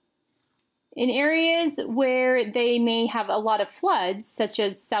cool. In areas where they may have a lot of floods, such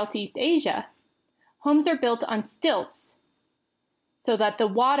as Southeast Asia, homes are built on stilts so that the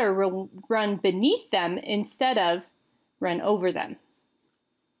water will run beneath them instead of run over them.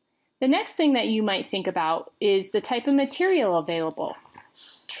 The next thing that you might think about is the type of material available.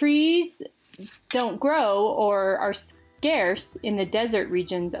 Trees don't grow or are scarce in the desert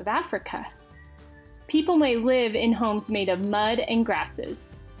regions of Africa. People may live in homes made of mud and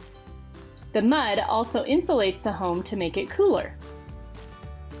grasses. The mud also insulates the home to make it cooler.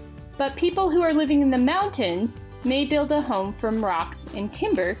 But people who are living in the mountains may build a home from rocks and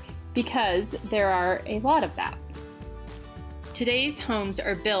timber because there are a lot of that. Today's homes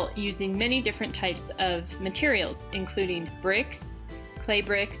are built using many different types of materials, including bricks, clay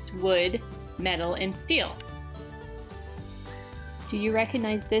bricks, wood, metal, and steel. Do you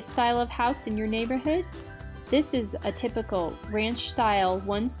recognize this style of house in your neighborhood? This is a typical ranch-style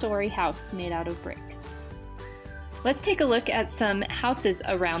one-story house made out of bricks. Let's take a look at some houses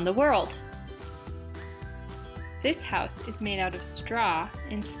around the world. This house is made out of straw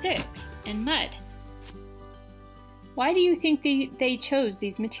and sticks and mud. Why do you think they chose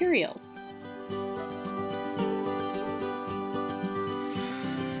these materials?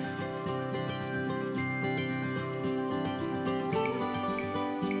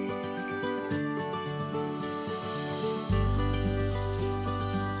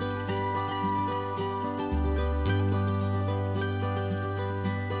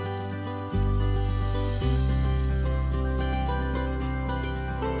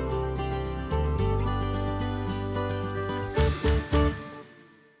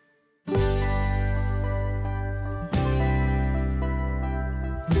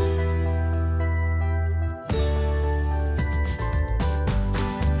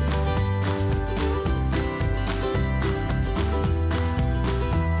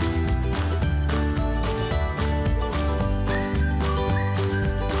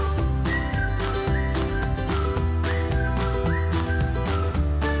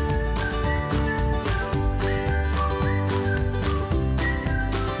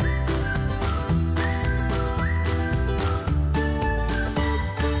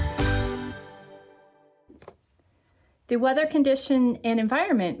 The weather condition and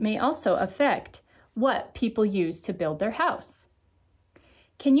environment may also affect what people use to build their house.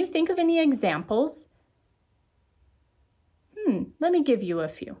 Can you think of any examples? Let me give you a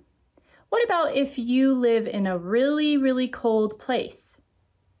few. What about if you live in a really, really cold place?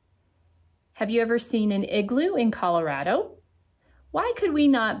 Have you ever seen an igloo in Colorado? Why could we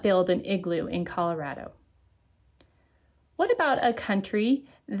not build an igloo in Colorado? What about a country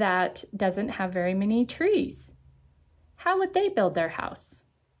that doesn't have very many trees? How would they build their house?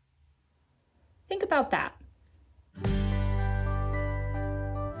 Think about that.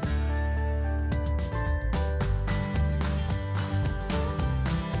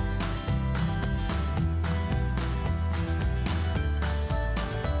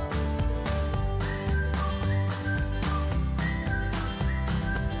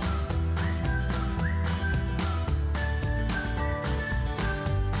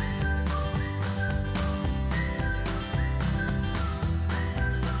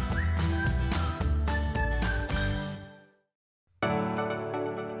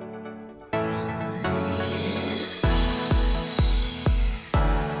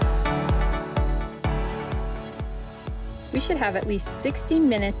 We should have at least 60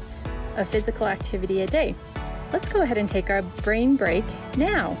 minutes of physical activity a day. Let's go ahead and take our brain break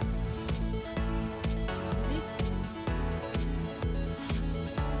now.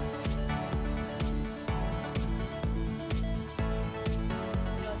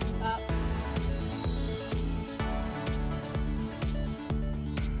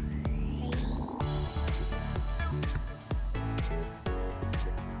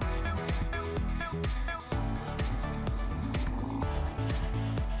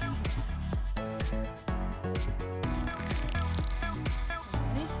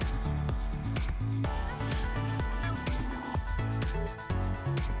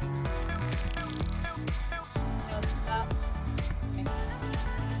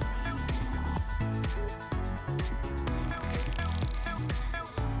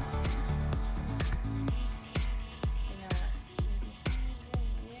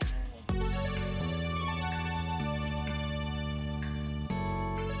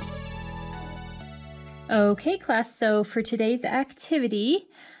 Okay, class, so for today's activity,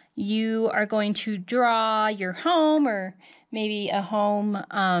 you are going to draw your home or maybe a home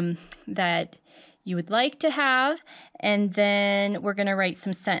that you would like to have, and then we're going to write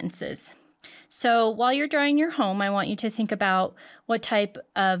some sentences. So while you're drawing your home, I want you to think about what type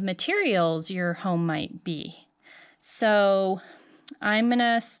of materials your home might be. So I'm going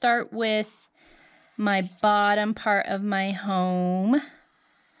to start with my bottom part of my home.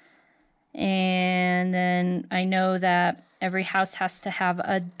 And then I know that every house has to have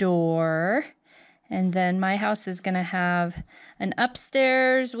a door. And then my house is going to have an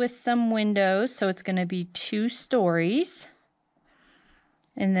upstairs with some windows, so it's going to be 2 stories.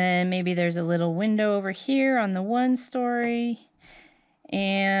 And then maybe there's a little window over here on the 1 story.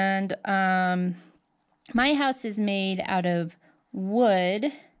 And my house is made out of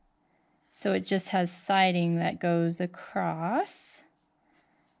wood, so it just has siding that goes across.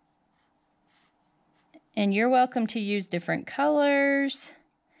 And you're welcome to use different colors.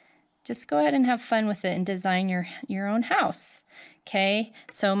 Just go ahead and have fun with it and design your own house. Okay,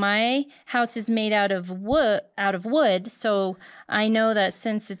 so my house is made out of wood, so I know that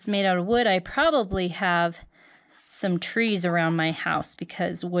since it's made out of wood, I probably have some trees around my house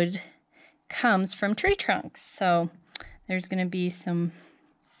because wood comes from tree trunks. So there's going to be some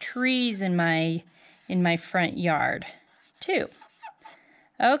trees in my front yard too.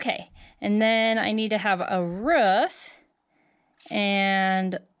 Okay, and then I need to have a roof,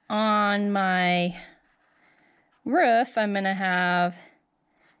 and on my roof, I'm going to have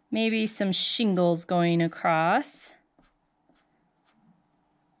maybe some shingles going across.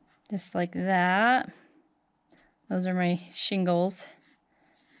 Just like that. Those are my shingles.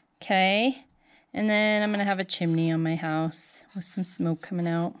 Okay. And then I'm going to have a chimney on my house with some smoke coming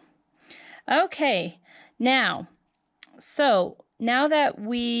out. Okay. Now that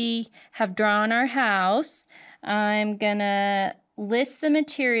we have drawn our house, I'm going to list the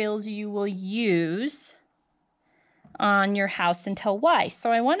materials you will use on your house and tell why.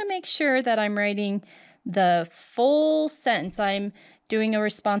 So I want to make sure that I'm writing the full sentence. I'm doing a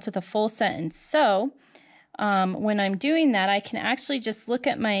response with a full sentence. So when I'm doing that, I can actually just look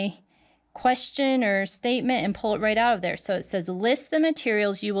at my question or statement and pull it right out of there. So it says, list the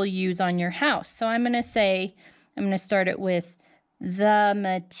materials you will use on your house. So I'm going to start it with, the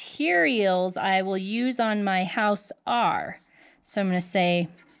materials I will use on my house are. So I'm going to say,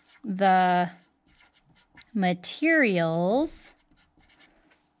 the materials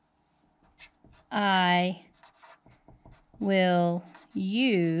I will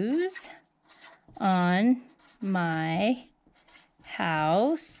use on my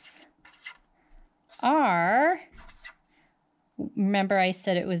house are, remember I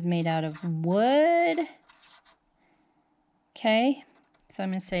said it was made out of wood. Okay, so I'm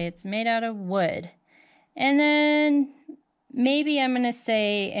going to say it's made out of wood. And then maybe I'm going to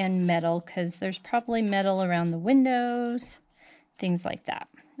say and metal, because there's probably metal around the windows, things like that.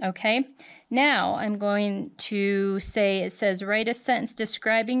 Okay, now I'm going to say, it says write a sentence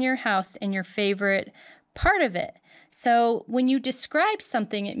describing your house and your favorite part of it. So when you describe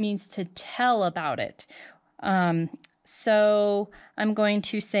something, it means to tell about it. So I'm going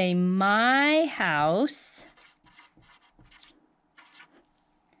to say my house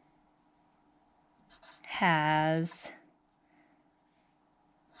has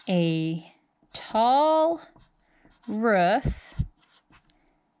a tall roof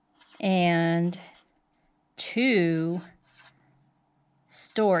and 2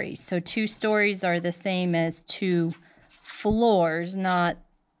 stories. So 2 stories are the same as 2 floors, not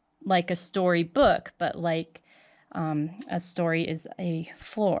like a storybook, but like a story is a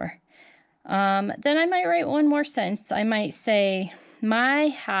floor. Then I might write one more sentence. I might say, my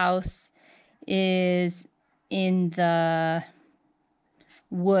house is in the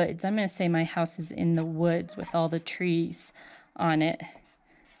woods. I'm going to say my house is in the woods with all the trees on it.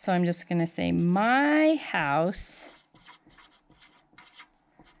 So I'm just going to say my house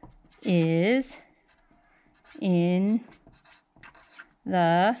is in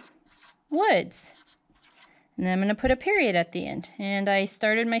the woods. And then I'm going to put a period at the end. And I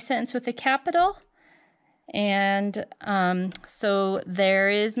started my sentence with a capital. And so there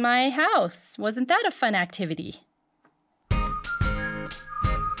is my house. Wasn't that a fun activity?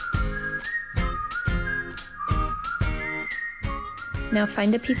 Now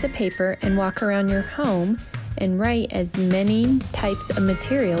find a piece of paper and walk around your home and write as many types of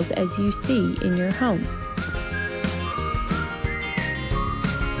materials as you see in your home.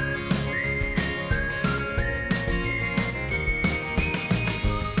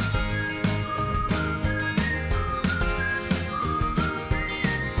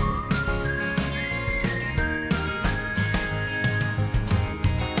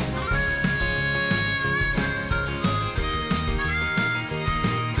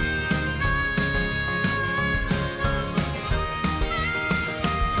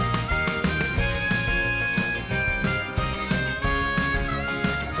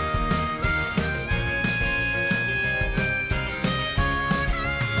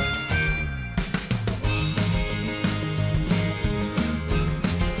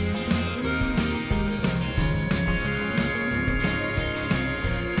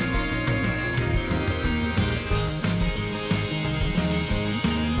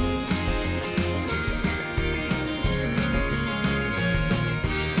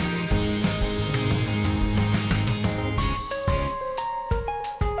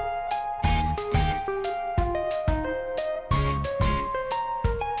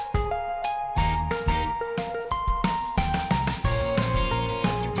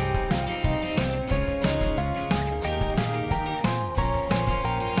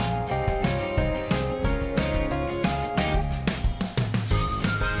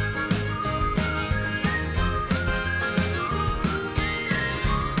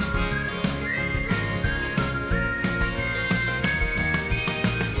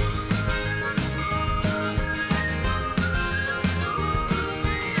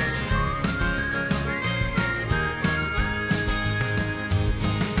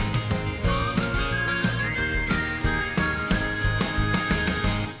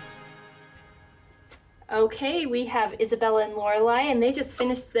 Okay, we have Isabella and Lorelai, and they just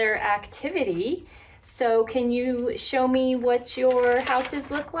finished their activity. So can you show me what your houses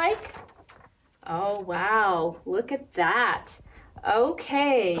look like? Oh, wow, look at that.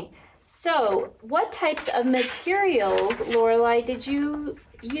 Okay, so what types of materials, Lorelai, did you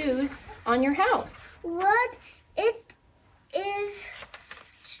use on your house? Wood, it is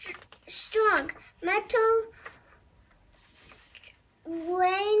strong. Metal,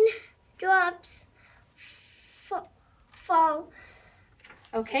 raindrops fall.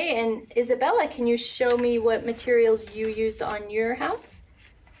 Okay, and Isabella, can you show me what materials you used on your house?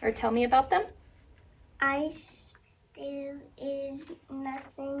 Or tell me about them? Ice, there is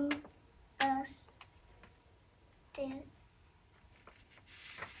nothing else there.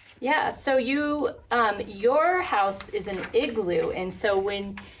 Yeah, so your house is an igloo, and so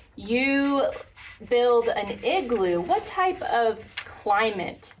when you build an igloo, what type of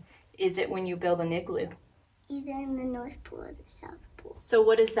climate is it when you build an igloo? Either in the North Pole or the South Pole. So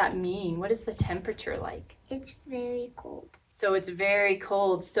what does that mean? What is the temperature like? It's very cold. So it's very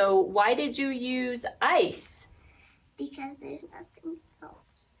cold. So why did you use ice? Because there's nothing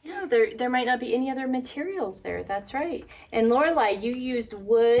else. Yeah, there might not be any other materials there. That's right. And Lorelai, you used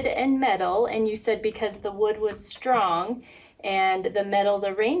wood and metal, and you said because the wood was strong and the metal,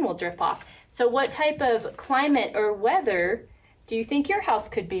 the rain will drip off. So what type of climate or weather do you think your house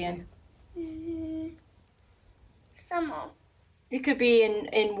could be in? Summer. It could be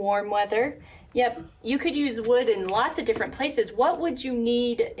in warm weather. Yep, you could use wood in lots of different places. What would you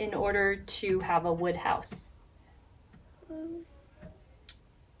need in order to have a wood house?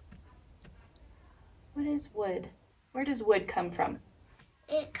 What is wood? Where does wood come from?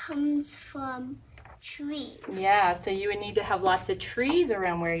 It comes from trees. Yeah, so you would need to have lots of trees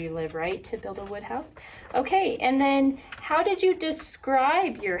around where you live, right, to build a wood house? Okay, and then how did you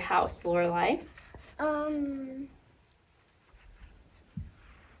describe your house, Lorelai?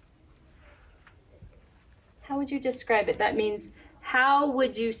 How would you describe it? That means, how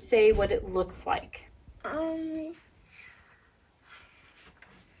would you say what it looks like?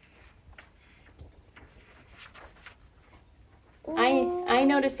 I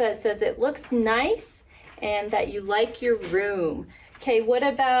noticed that it says it looks nice and that you like your room. Okay, what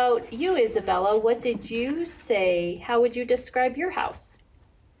about you, Isabella? What did you say? How would you describe your house?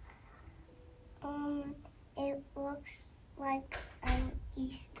 It looks like an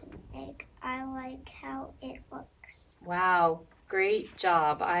Easter egg. I like how it looks. Wow, great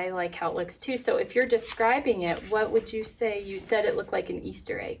job. I like how it looks too. So if you're describing it, what would you say? You said it looked like an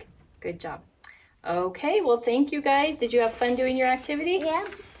Easter egg. Good job. Okay, well, thank you guys. Did you have fun doing your activity? Yeah.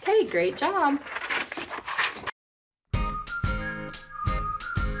 Okay, great job.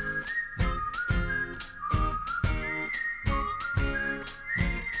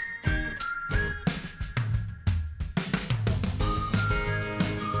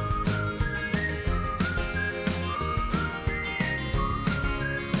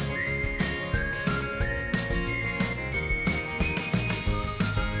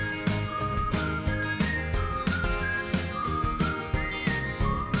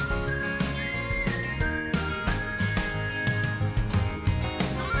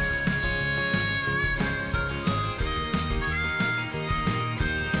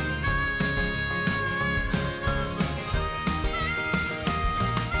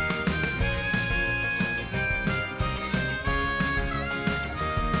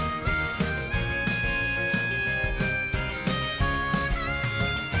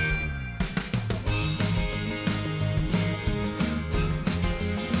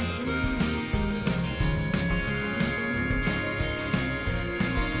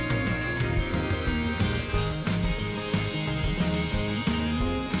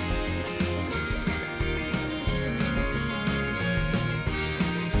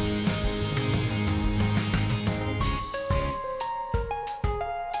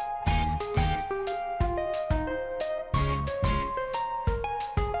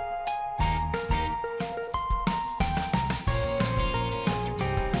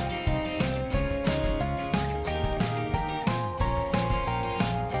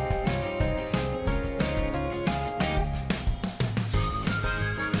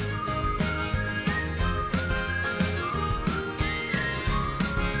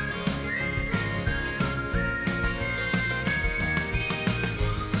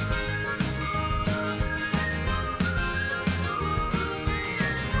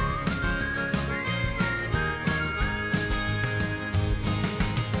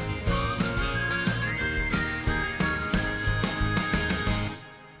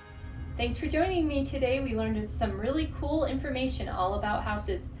 Thanks for joining me today. We learned some really cool information all about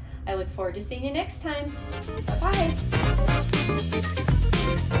houses. I look forward to seeing you next time. Bye-bye.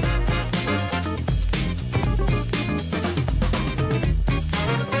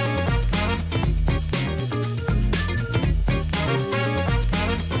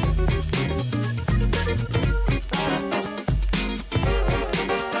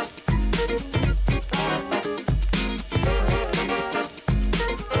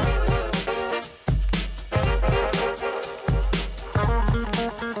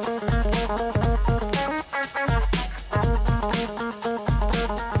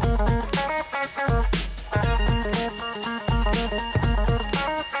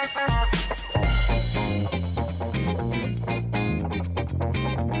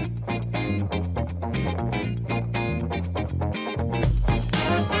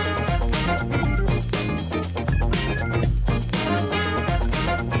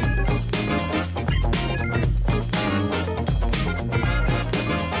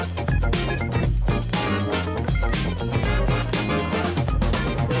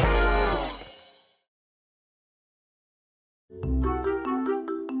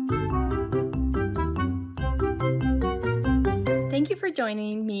 Thank you for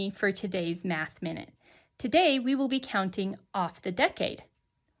joining me for today's Math Minute. Today we will be counting off the decade.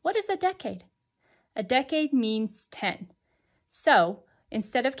 What is a decade? A decade means 10. So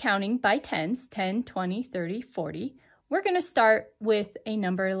instead of counting by tens, 10, 20, 30, 40, we're going to start with a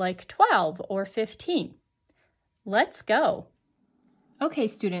number like 12 or 15. Let's go. Okay,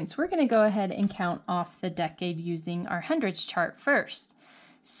 students, we're going to go ahead and count off the decade using our hundreds chart first.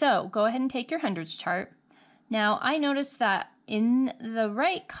 So go ahead and take your hundreds chart. Now I noticed that in the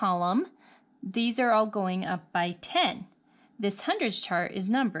right column, these are all going up by 10. This hundreds chart is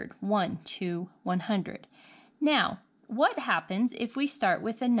numbered 1 to 100. Now, what happens if we start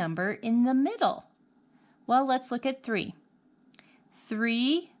with a number in the middle? Well, let's look at 3.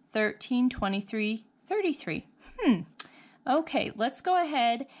 3, 13, 23, 33. Okay, let's go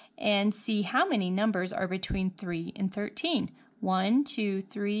ahead and see how many numbers are between 3 and 13. 1, 2,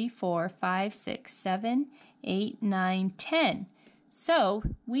 3, 4, 5, 6, 7, 8, 9, 10. So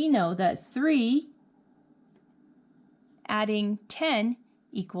we know that 3 adding 10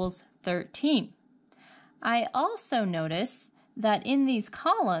 equals 13. I also notice that in these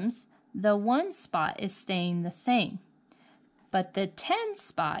columns, the 1 spot is staying the same, but the 10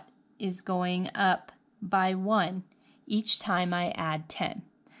 spot is going up by 1 each time I add 10.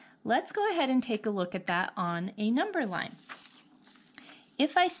 Let's go ahead and take a look at that on a number line.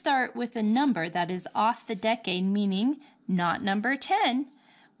 If I start with a number that is off the decade, meaning not number 10,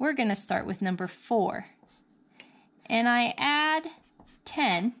 we're going to start with number 4. And I add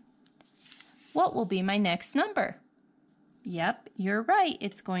 10, what will be my next number? Yep, you're right,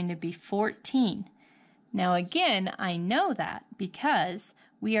 it's going to be 14. Now again, I know that because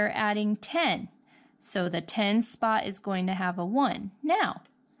we are adding 10. So the 10 spot is going to have a 1. Now,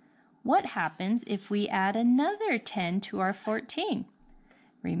 what happens if we add another 10 to our 14?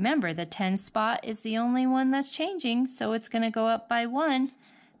 Remember, the 10 spot is the only one that's changing, so it's going to go up by 1,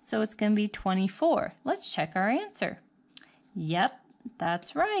 so it's going to be 24. Let's check our answer. Yep,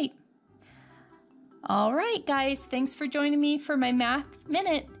 that's right. All right, guys, thanks for joining me for my Math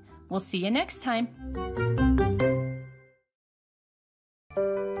Minute. We'll see you next time.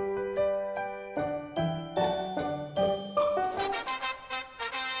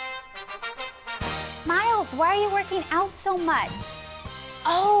 Miles, why are you working out so much?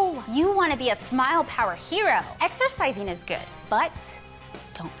 Oh, you want to be a Smile Power hero. Exercising is good, but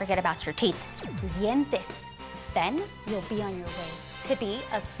don't forget about your teeth. Tus dientes. Then you'll be on your way to be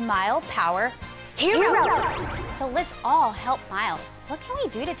a Smile Power hero. So let's all help Miles. What can we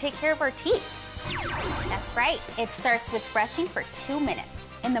do to take care of our teeth? That's right. It starts with brushing for 2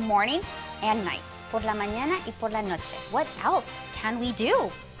 minutes in the morning and night. Por la mañana y por la noche. What else can we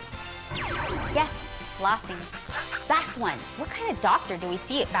do? Yes, flossing. Last one. What kind of doctor do we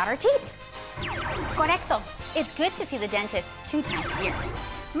see about our teeth? Correcto. It's good to see the dentist 2 times a year.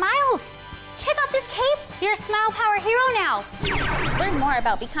 Miles, check out this cape. You're a Smile Power hero now. Learn more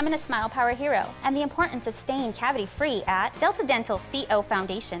about becoming a Smile Power hero and the importance of staying cavity-free at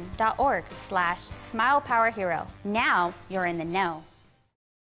deltadentalcofoundation.org/smilepowerhero. Now you're in the know.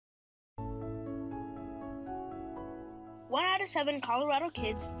 1 out of 7 Colorado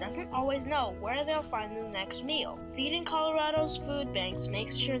kids doesn't always know where they'll find the next meal. Feeding Colorado's food banks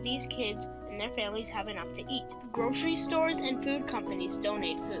makes sure these kids and their families have enough to eat. Grocery stores and food companies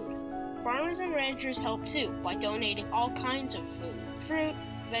donate food. Farmers and ranchers help too by donating all kinds of food. Fruit,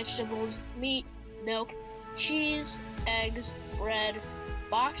 vegetables, meat, milk, cheese, eggs, bread,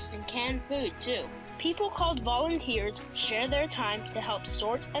 boxed and canned food too. People called volunteers share their time to help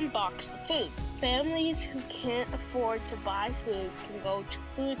sort and box the food. Families who can't afford to buy food can go to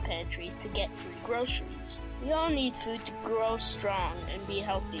food pantries to get free groceries. We all need food to grow strong and be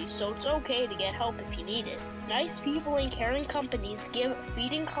healthy, so it's okay to get help if you need it. Nice people and caring companies give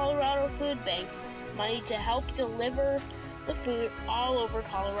Feeding Colorado food banks money to help deliver the food all over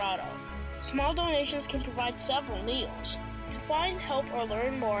Colorado. Small donations can provide several meals. To find help or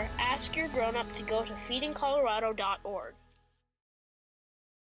learn more, ask your grown-up to go to feedingcolorado.org.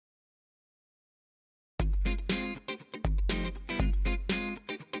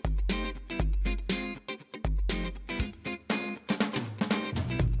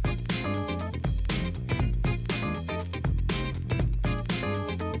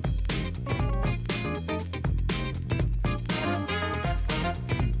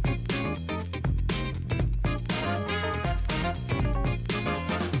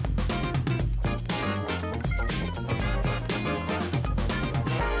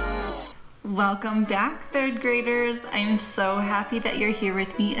 Welcome back, third graders. I'm so happy that you're here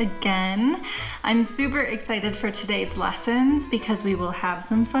with me again. I'm super excited for today's lessons because we will have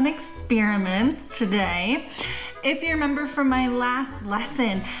some fun experiments today. If you remember from my last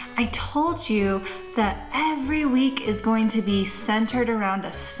lesson, I told you that every week is going to be centered around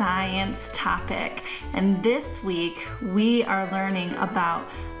a science topic. And this week, we are learning about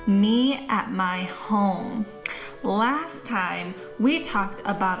me at my home. Last time, we talked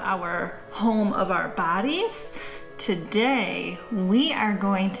about our home of our bodies. Today, we are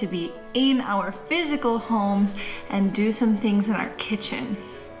going to be in our physical homes and do some things in our kitchen.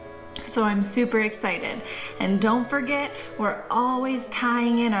 So I'm super excited. And don't forget, we're always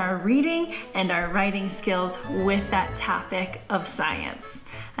tying in our reading and our writing skills with that topic of science.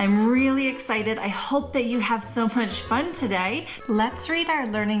 I'm really excited. I hope that you have so much fun today. Let's read our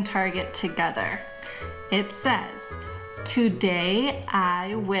learning target together. It says, "Today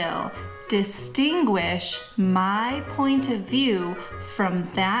I will distinguish my point of view from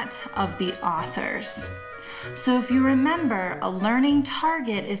that of the authors." So if you remember, a learning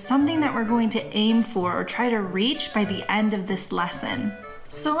target is something that we're going to aim for or try to reach by the end of this lesson.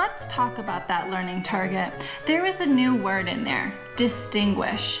 So let's talk about that learning target. There is a new word in there,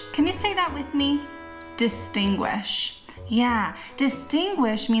 distinguish. Can you say that with me? Distinguish. Yeah,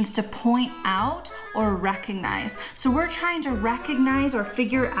 distinguish means to point out or recognize. So we're trying to recognize or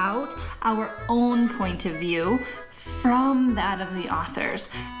figure out our own point of view from that of the authors.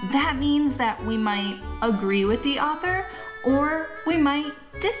 That means that we might agree with the author or we might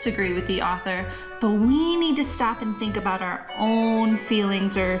disagree with the author, but we need to stop and think about our own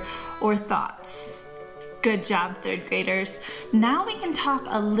feelings or thoughts. Good job, third graders. Now we can talk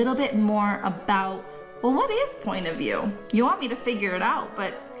a little bit more about, well, what is point of view? You want me to figure it out,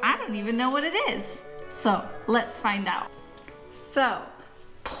 but I don't even know what it is. So let's find out. So,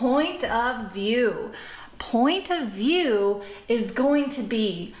 point of view. Point of view is going to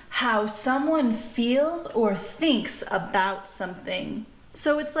be how someone feels or thinks about something.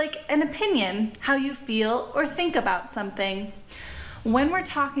 So it's like an opinion, how you feel or think about something. When we're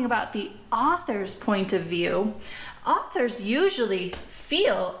talking about the author's point of view, authors usually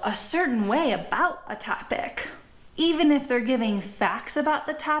feel a certain way about a topic. Even if they're giving facts about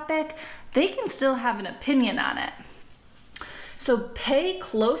the topic, they can still have an opinion on it. So pay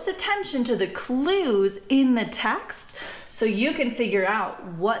close attention to the clues in the text so you can figure out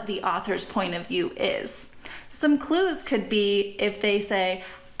what the author's point of view is. Some clues could be if they say,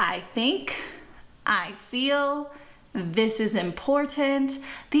 I think, I feel, this is important.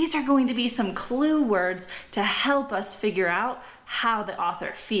 These are going to be some clue words to help us figure out how the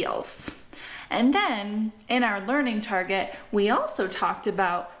author feels. And then in our learning target, we also talked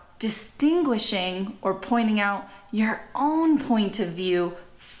about distinguishing or pointing out your own point of view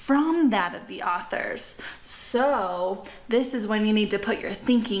from that of the authors. So this is when you need to put your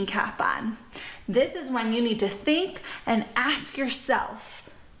thinking cap on. This is when you need to think and ask yourself,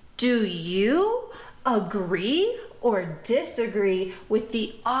 do you agree or disagree with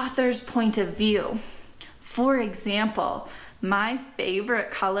the author's point of view? For example, my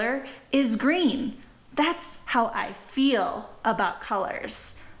favorite color is green. That's how I feel about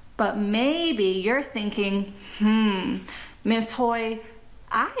colors. But maybe you're thinking, Miss Hoy,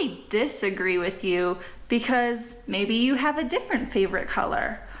 I disagree with you because maybe you have a different favorite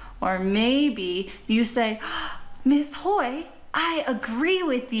color. Or maybe you say, Miss Hoy, I agree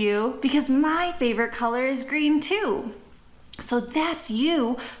with you because my favorite color is green too. So that's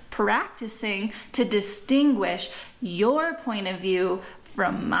you practicing to distinguish your point of view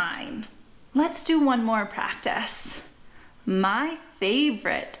from mine. Let's do one more practice. My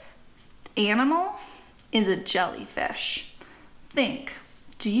favorite animal is a jellyfish. Think,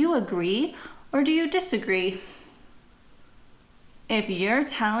 do you agree or do you disagree? If you're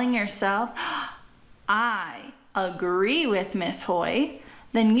telling yourself, I agree with Miss Hoy,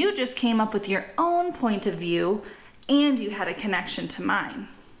 then you just came up with your own point of view and you had a connection to mine.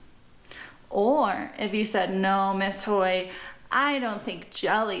 Or if you said, no, Miss Hoy, I don't think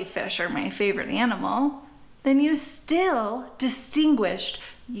jellyfish are my favorite animal, then you still distinguished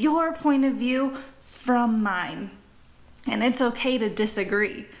your point of view from mine. And it's okay to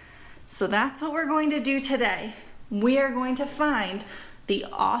disagree. So that's what we're going to do today. We are going to find the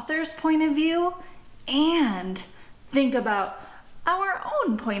author's point of view and think about our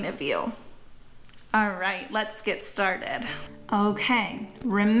own point of view. All right, let's get started. Okay,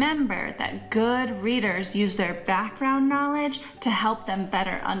 remember that good readers use their background knowledge to help them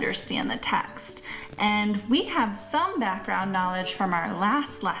better understand the text. And we have some background knowledge from our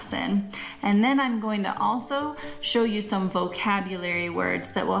last lesson, and then I'm going to also show you some vocabulary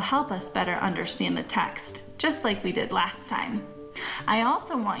words that will help us better understand the text, just like we did last time. I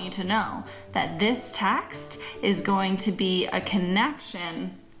also want you to know that this text is going to be a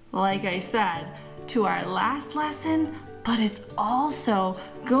connection, like I said, to our last lesson, but it's also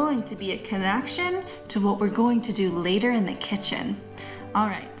going to be a connection to what we're going to do later in the kitchen. All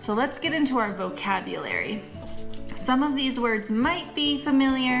right, so let's get into our vocabulary. Some of these words might be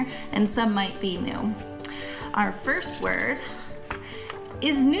familiar and some might be new. Our first word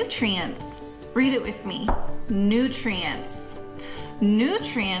is nutrients. Read it with me. Nutrients.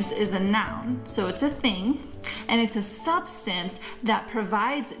 Nutrients is a noun, so it's a thing, and it's a substance that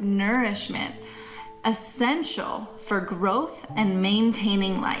provides nourishment, essential for growth and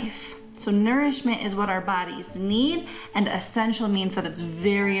maintaining life. So nourishment is what our bodies need, and essential means that it's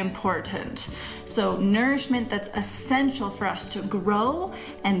very important. So nourishment that's essential for us to grow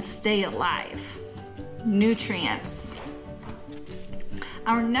and stay alive. Nutrients.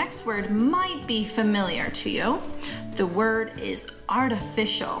 Our next word might be familiar to you. The word is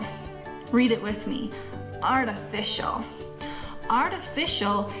artificial. Read it with me. Artificial.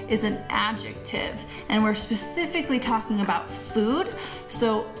 Artificial is an adjective, and we're specifically talking about food.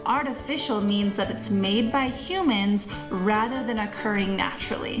 So artificial means that it's made by humans rather than occurring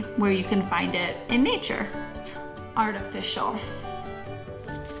naturally, where you can find it in nature. Artificial.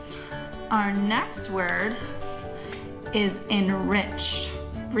 Our next word is enriched.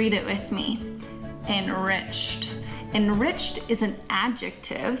 Read it with me. Enriched. Enriched is an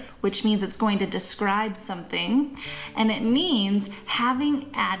adjective, which means it's going to describe something, and it means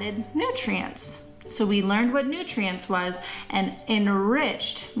having added nutrients. So we learned what nutrients was, and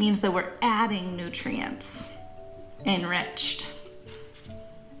enriched means that we're adding nutrients. Enriched.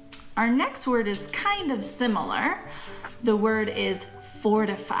 Our next word is kind of similar. The word is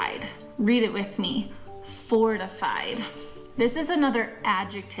fortified. Read it with me. Fortified. This is another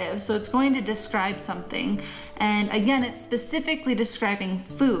adjective, so it's going to describe something. And again, it's specifically describing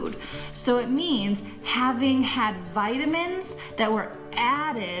food. So it means having had vitamins that were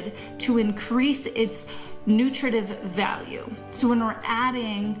added to increase its nutritive value. So when we're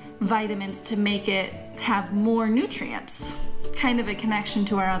adding vitamins to make it have more nutrients, kind of a connection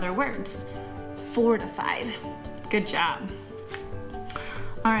to our other words. Fortified. Good job.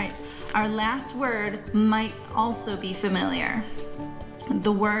 All right. Our last word might also be familiar.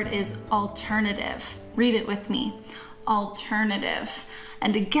 The word is alternative. Read it with me. Alternative.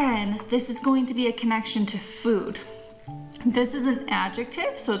 And again, this is going to be a connection to food. This is an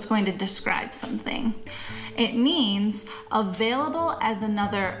adjective, so it's going to describe something. It means available as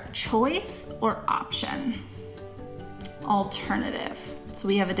another choice or option. Alternative. So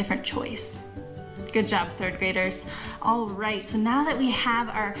we have a different choice. Good job, third graders. All right, so now that we have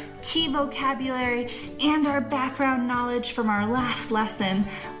our key vocabulary and our background knowledge from our last lesson,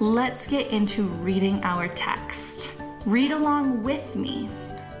 let's get into reading our text. Read along with me.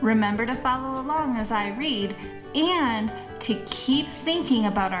 Remember to follow along as I read and to keep thinking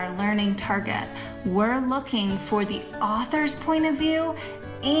about our learning target. We're looking for the author's point of view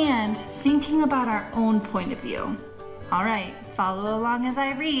and thinking about our own point of view. All right, follow along as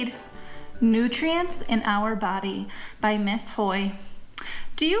I read. Nutrients in Our Body by Miss Hoy.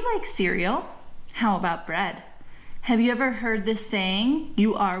 Do you like cereal? How about bread? Have you ever heard this saying,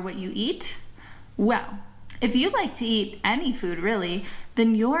 you are what you eat? Well, if you like to eat any food really,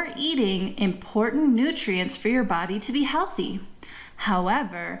 then you're eating important nutrients for your body to be healthy.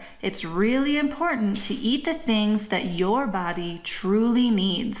 However, it's really important to eat the things that your body truly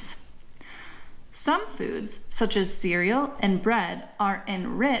needs. Some foods, such as cereal and bread, are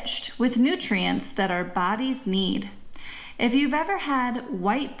enriched with nutrients that our bodies need. If you've ever had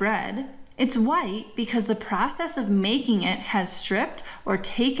white bread, it's white because the process of making it has stripped or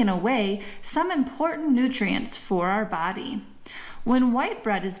taken away some important nutrients for our body. When white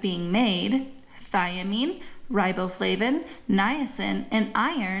bread is being made, thiamine, riboflavin, niacin, and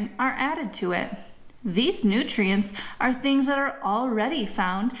iron are added to it. These nutrients are things that are already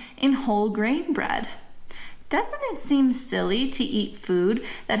found in whole grain bread. Doesn't it seem silly to eat food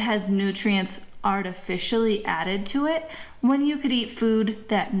that has nutrients artificially added to it when you could eat food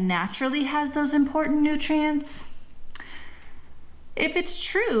that naturally has those important nutrients? If it's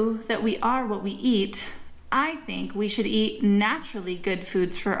true that we are what we eat, I think we should eat naturally good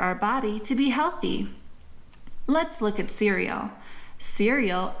foods for our body to be healthy. Let's look at cereal.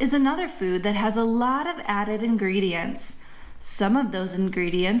 Cereal is another food that has a lot of added ingredients. Some of those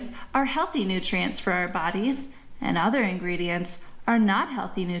ingredients are healthy nutrients for our bodies, and other ingredients are not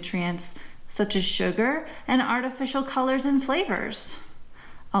healthy nutrients, such as sugar and artificial colors and flavors.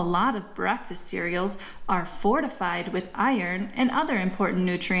 A lot of breakfast cereals are fortified with iron and other important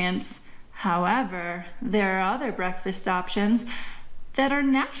nutrients. However, there are other breakfast options that are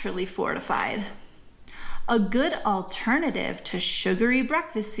naturally fortified. A good alternative to sugary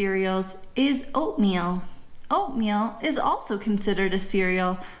breakfast cereals is oatmeal. Oatmeal is also considered a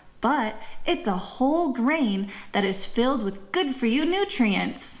cereal, but it's a whole grain that is filled with good-for-you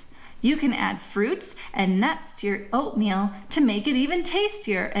nutrients. You can add fruits and nuts to your oatmeal to make it even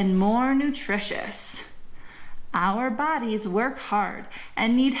tastier and more nutritious. Our bodies work hard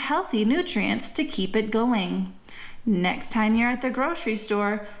and need healthy nutrients to keep it going. Next time you're at the grocery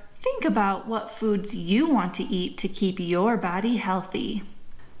store, think about what foods you want to eat to keep your body healthy.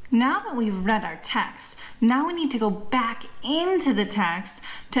 Now that we've read our text, now we need to go back into the text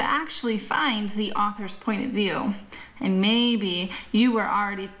to actually find the author's point of view. And maybe you were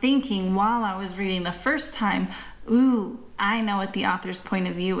already thinking while I was reading the first time, ooh, I know what the author's point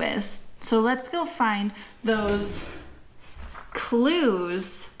of view is. So let's go find those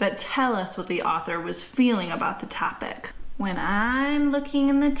clues that tell us what the author was feeling about the topic. When I'm looking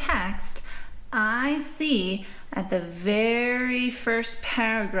in the text, I see at the very first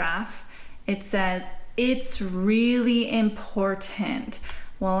paragraph, it says, it's really important.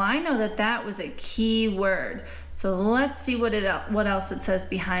 Well, I know that that was a key word. So let's see what else it says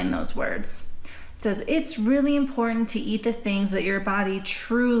behind those words. It says, it's really important to eat the things that your body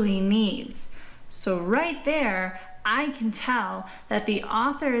truly needs. So right there, I can tell that the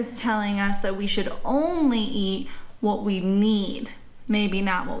author is telling us that we should only eat what we need, maybe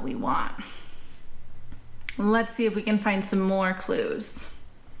not what we want. Let's see if we can find some more clues.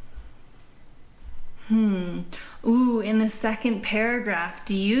 Ooh, in the second paragraph,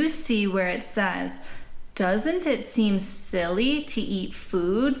 do you see where it says, doesn't it seem silly to eat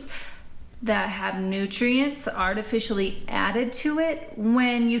foods that have nutrients artificially added to it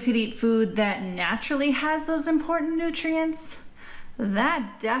when you could eat food that naturally has those important nutrients?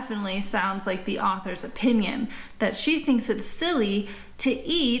 That definitely sounds like the author's opinion, that she thinks it's silly to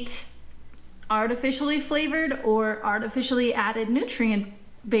eat artificially flavored or artificially added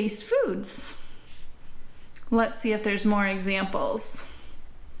nutrient-based foods. Let's see if there's more examples.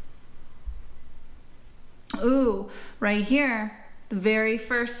 Ooh, right here, the very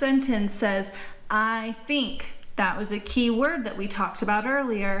first sentence says, I think. That was a key word that we talked about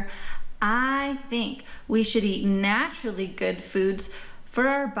earlier. I think we should eat naturally good foods for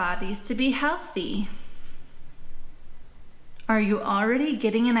our bodies to be healthy. Are you already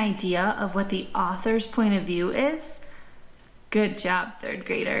getting an idea of what the author's point of view is? Good job, third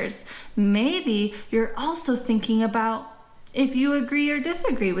graders. Maybe you're also thinking about if you agree or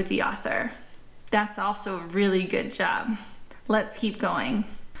disagree with the author. That's also a really good job. Let's keep going.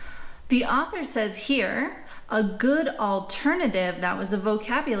 The author says here, a good alternative, that was a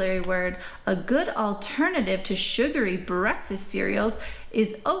vocabulary word, a good alternative to sugary breakfast cereals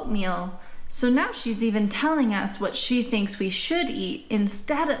is oatmeal. So now she's even telling us what she thinks we should eat.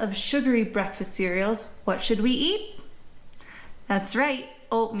 Instead of sugary breakfast cereals, what should we eat? That's right,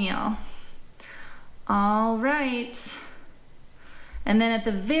 oatmeal. All right. And then at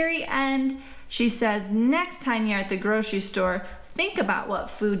the very end, she says, next time you're at the grocery store, think about what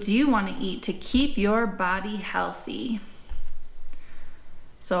foods you want to eat to keep your body healthy.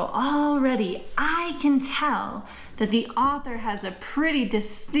 So already I can tell that the author has a pretty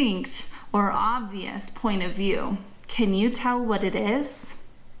distinct or obvious point of view. Can you tell what it is?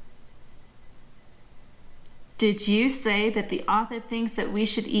 Did you say that the author thinks that we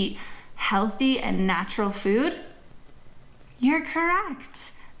should eat healthy and natural food? You're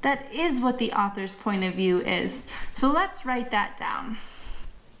correct. That is what the author's point of view is. So let's write that down.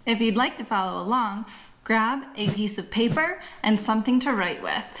 If you'd like to follow along, grab a piece of paper and something to write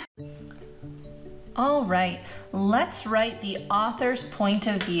with. All right, let's write the author's point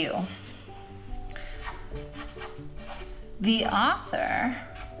of view. The author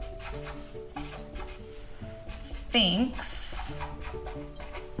thinks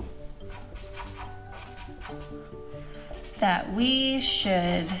that we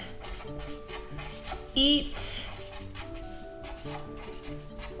should eat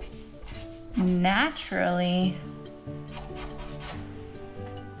naturally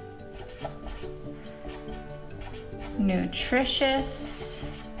nutritious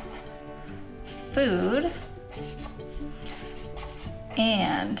food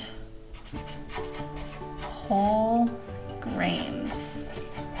and whole grains.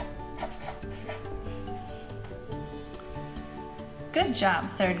 Good job,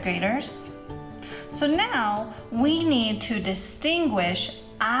 third graders. So now we need to distinguish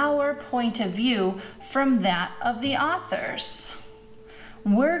our point of view from that of the authors.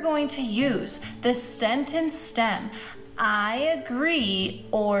 We're going to use the sentence stem, I agree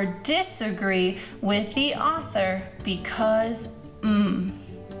or disagree with the author because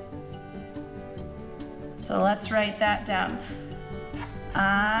So let's write that down.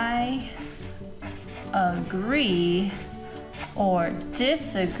 I agree or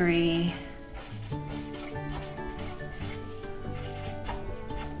disagree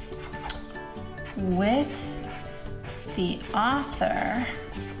with the author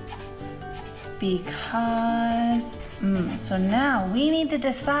because, so now we need to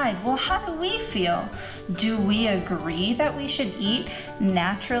decide, well, how do we feel? Do we agree that we should eat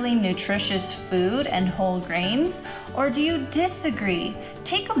naturally nutritious food and whole grains? Or do you disagree?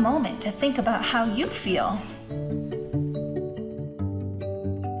 Take a moment to think about how you feel.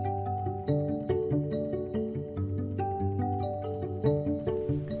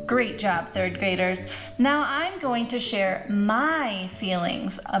 Great job, third graders. Now I'm going to share my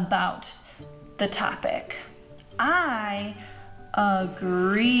feelings about the topic. I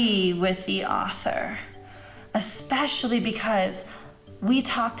agree with the author, especially because we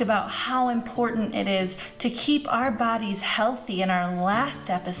talked about how important it is to keep our bodies healthy in our last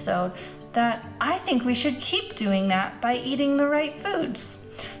episode, that I think we should keep doing that by eating the right foods.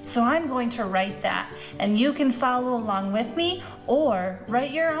 So I'm going to write that, and you can follow along with me or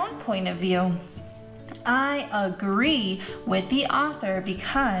write your own point of view. I agree with the author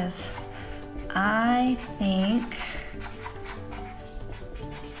because I think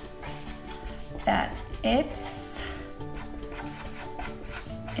that it's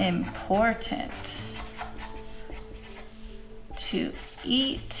important to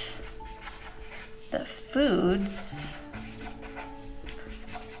eat the foods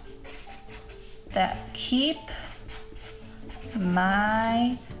that keep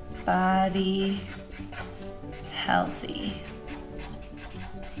my body healthy.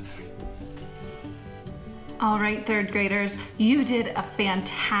 All right, third graders, you did a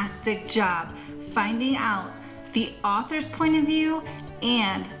fantastic job finding out the author's point of view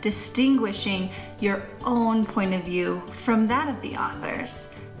and distinguishing your own point of view from that of the author's.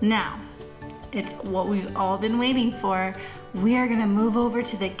 Now, it's what we've all been waiting for. We are gonna move over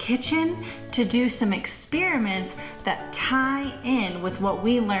to the kitchen to do some experiments that tie in with what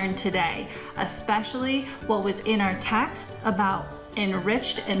we learned today, especially what was in our text about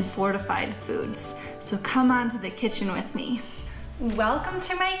enriched and fortified foods. So come on to the kitchen with me. Welcome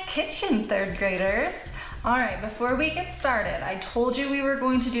to my kitchen, third graders. All right, before we get started, I told you we were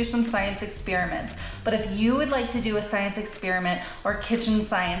going to do some science experiments, but if you would like to do a science experiment or kitchen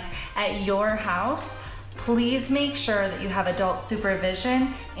science at your house, please make sure that you have adult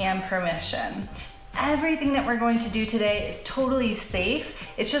supervision and permission. Everything that we're going to do today is totally safe.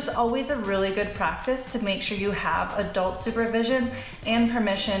 It's just always a really good practice to make sure you have adult supervision and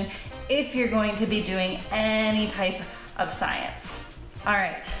permission if you're going to be doing any type of science. All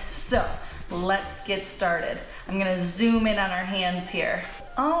right, so let's get started. I'm gonna zoom in on our hands here.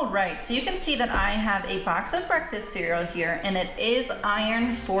 All right, so you can see that I have a box of breakfast cereal here, and it is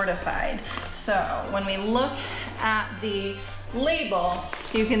iron fortified. So when we look at the label,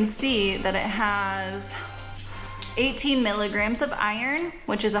 you can see that it has 18 milligrams of iron,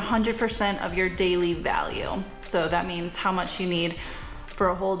 which is 100% of your daily value. So that means how much you need for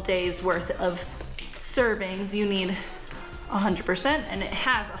a whole day's worth of servings. You need 100%, and it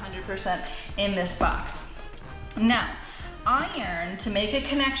has 100% in this box. Now, iron, to make a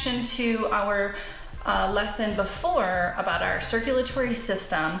connection to our lesson before about our circulatory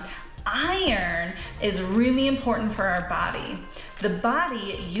system, iron is really important for our body. The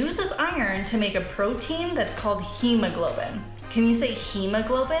body uses iron to make a protein that's called hemoglobin. Can you say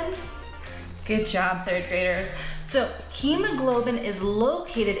hemoglobin? Good job, third graders. So hemoglobin is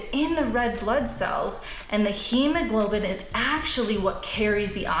located in the red blood cells, and the hemoglobin is actually what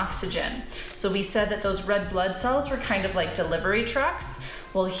carries the oxygen. So we said that those red blood cells were kind of like delivery trucks.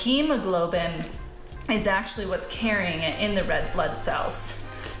 Well, hemoglobin is actually what's carrying it in the red blood cells.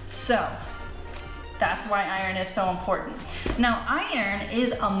 So that's why iron is so important. Now, iron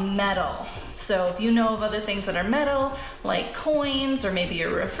is a metal. So if you know of other things that are metal, like coins, or maybe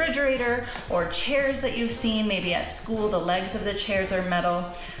your refrigerator, or chairs that you've seen, maybe at school, the legs of the chairs are metal.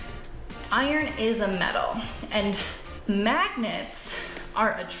 Iron is a metal, and magnets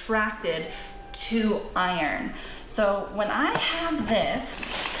are attracted to iron. So when I have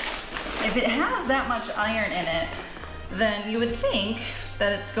this, if it has that much iron in it, then you would think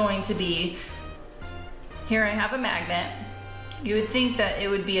that it's going to be, here I have a magnet, you would think that it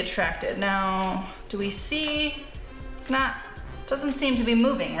would be attracted. Now, do we see? It's not, doesn't seem to be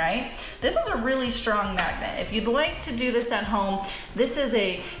moving, right? This is a really strong magnet. If you'd like to do this at home, this is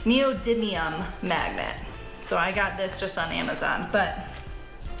a neodymium magnet. So I got this just on Amazon, but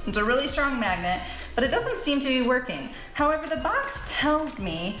it's a really strong magnet, but it doesn't seem to be working. However, the box tells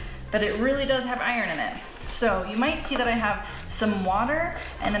me that it really does have iron in it. So you might see that I have some water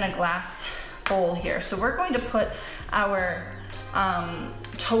and then a glass bowl here. So we're going to put our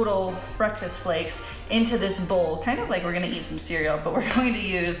Total breakfast flakes into this bowl, kind of like we're gonna eat some cereal, but we're going to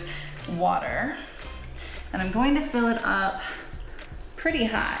use water. And I'm going to fill it up pretty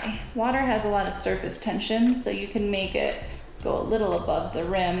high. Water has a lot of surface tension, so you can make it go a little above the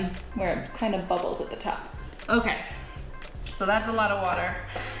rim where it kind of bubbles at the top. Okay, so that's a lot of water.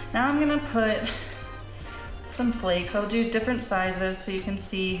 Now I'm gonna put some flakes. I'll do different sizes so you can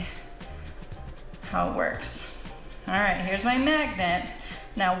see how it works. All right, here's my magnet.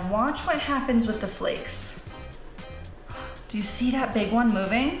 Now watch what happens with the flakes. Do you see that big one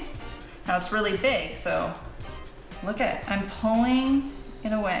moving? Now it's really big, so look at, I'm pulling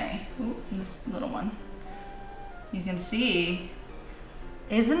it away. Ooh, this little one. You can see,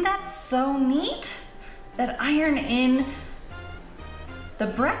 isn't that so neat? That iron in the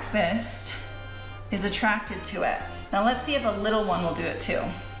breakfast is attracted to it. Now let's see if a little one will do it too.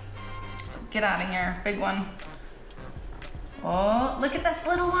 So get out of here, big one. Oh, look at this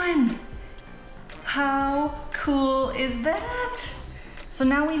little one. How cool is that? So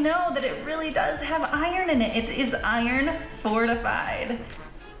now we know that it really does have iron in it. It is iron fortified.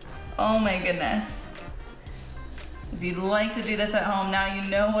 Oh my goodness. If you'd like to do this at home, now you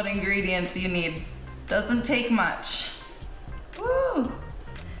know what ingredients you need. Doesn't take much. Woo!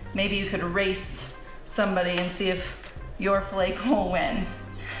 Maybe you could race somebody and see if your flake will win.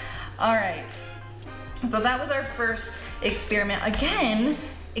 All right, so that was our first experiment. Again,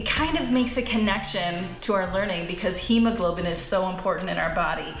 it kind of makes a connection to our learning because hemoglobin is so important in our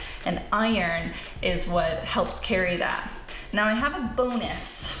body and iron is what helps carry that. Now I have a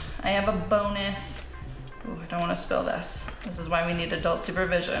bonus. Ooh, I don't want to spill this. This is why we need adult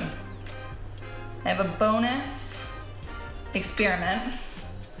supervision. I have a bonus experiment,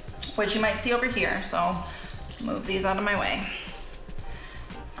 which you might see over here, so I'll move these out of my way.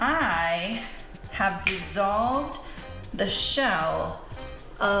 I have dissolved the shell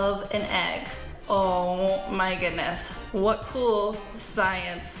of an egg. Oh my goodness, what cool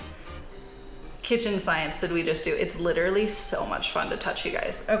science, kitchen science did we just do? It's literally so much fun to touch, you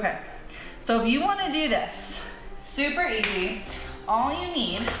guys. Okay, so if you want to do this, super easy. All you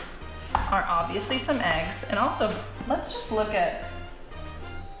need are obviously some eggs, and also let's just look at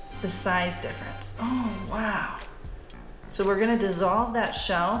the size difference. Oh wow. So we're gonna dissolve that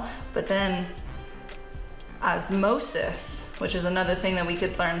shell, but then osmosis, which is another thing that we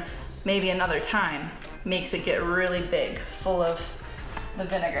could learn maybe another time, makes it get really big, full of the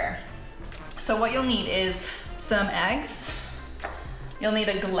vinegar. So what you'll need is some eggs, you'll need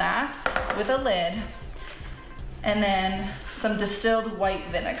a glass with a lid, and then some distilled white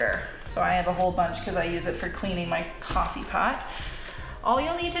vinegar. So I have a whole bunch because I use it for cleaning my coffee pot. All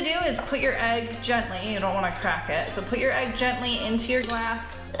you'll need to do is put your egg gently, you don't want to crack it, so put your egg gently into your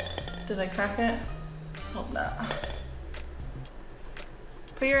glass. Did I crack it? Hope not.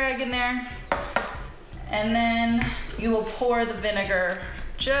 Put your egg in there, and then you will pour the vinegar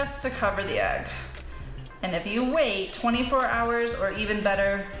just to cover the egg. And if you wait 24 hours or even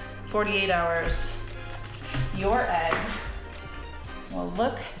better, 48 hours, your egg will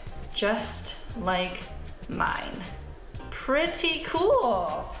look just like mine. Pretty cool.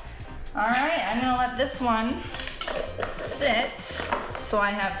 All right, I'm gonna let this one sit. So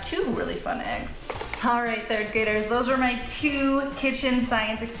I have two really fun eggs. All right, third graders, those were my 2 kitchen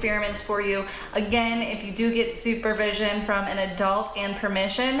science experiments for you. Again, if you do get supervision from an adult and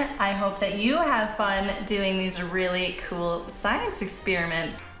permission, I hope that you have fun doing these really cool science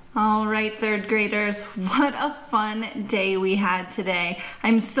experiments. All right, third graders, what a fun day we had today.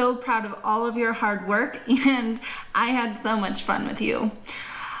 I'm so proud of all of your hard work, and I had so much fun with you.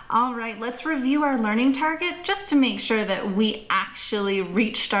 All right, let's review our learning target just to make sure that we actually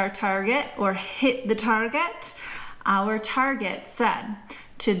reached our target or hit the target. Our target said,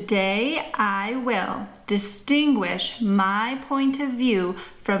 today I will distinguish my point of view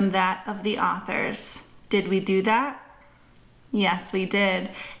from that of the authors. Did we do that? Yes, we did.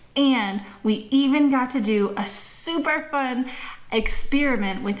 And we even got to do a super fun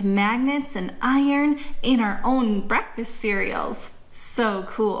experiment with magnets and iron in our own breakfast cereals. So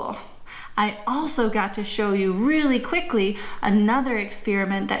cool. I also got to show you really quickly another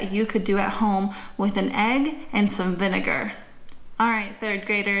experiment that you could do at home with an egg and some vinegar. All right, third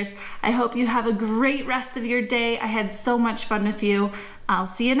graders, I hope you have a great rest of your day. I had so much fun with you. I'll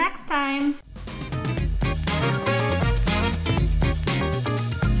see you next time.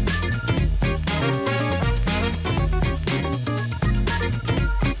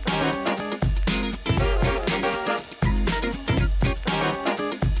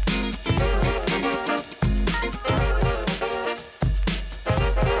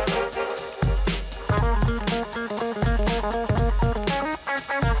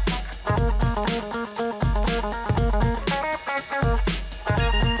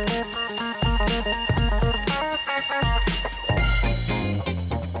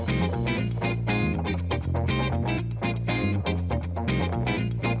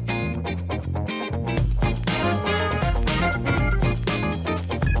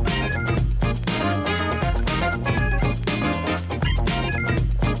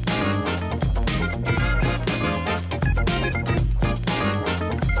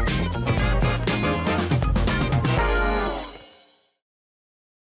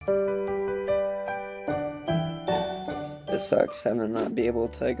 It sucks having to not be able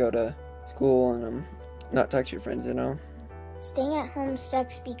to go to school and not talk to your friends, you know? Staying at home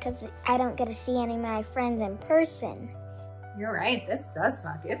sucks because I don't get to see any of my friends in person. You're right, this does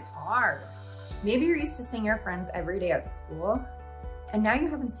suck. It's hard. Maybe you're used to seeing your friends every day at school, and now you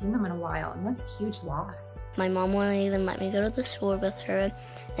haven't seen them in a while, and that's a huge loss. My mom wouldn't even let me go to the store with her,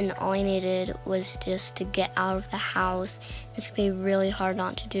 and all I needed was just to get out of the house. It's gonna be really hard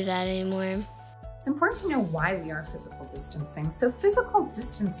not to do that anymore. It's important to know why we are physical distancing. So physical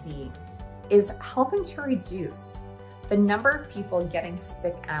distancing is helping to reduce the number of people getting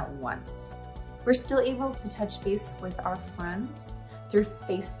sick at once. We're still able to touch base with our friends through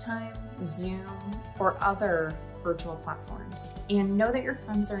FaceTime, Zoom, or other virtual platforms. And know that your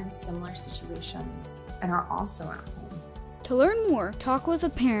friends are in similar situations and are also at home. To learn more, talk with a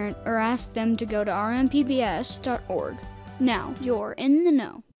parent or ask them to go to rmpbs.org. Now you're in the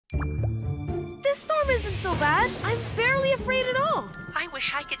know. This storm isn't so bad. I'm barely afraid at all. I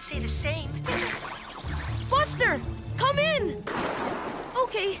wish I could say the same. This is... Buster, come in!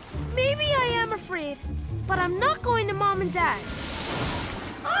 Okay, maybe I am afraid, but I'm not going to Mom and Dad.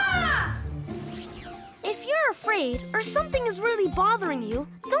 Ah! If you're afraid or something is really bothering you,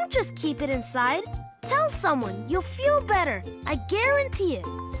 don't just keep it inside. Tell someone. You'll feel better. I guarantee it.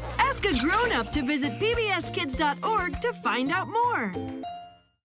 Ask a grown-up to visit pbskids.org to find out more.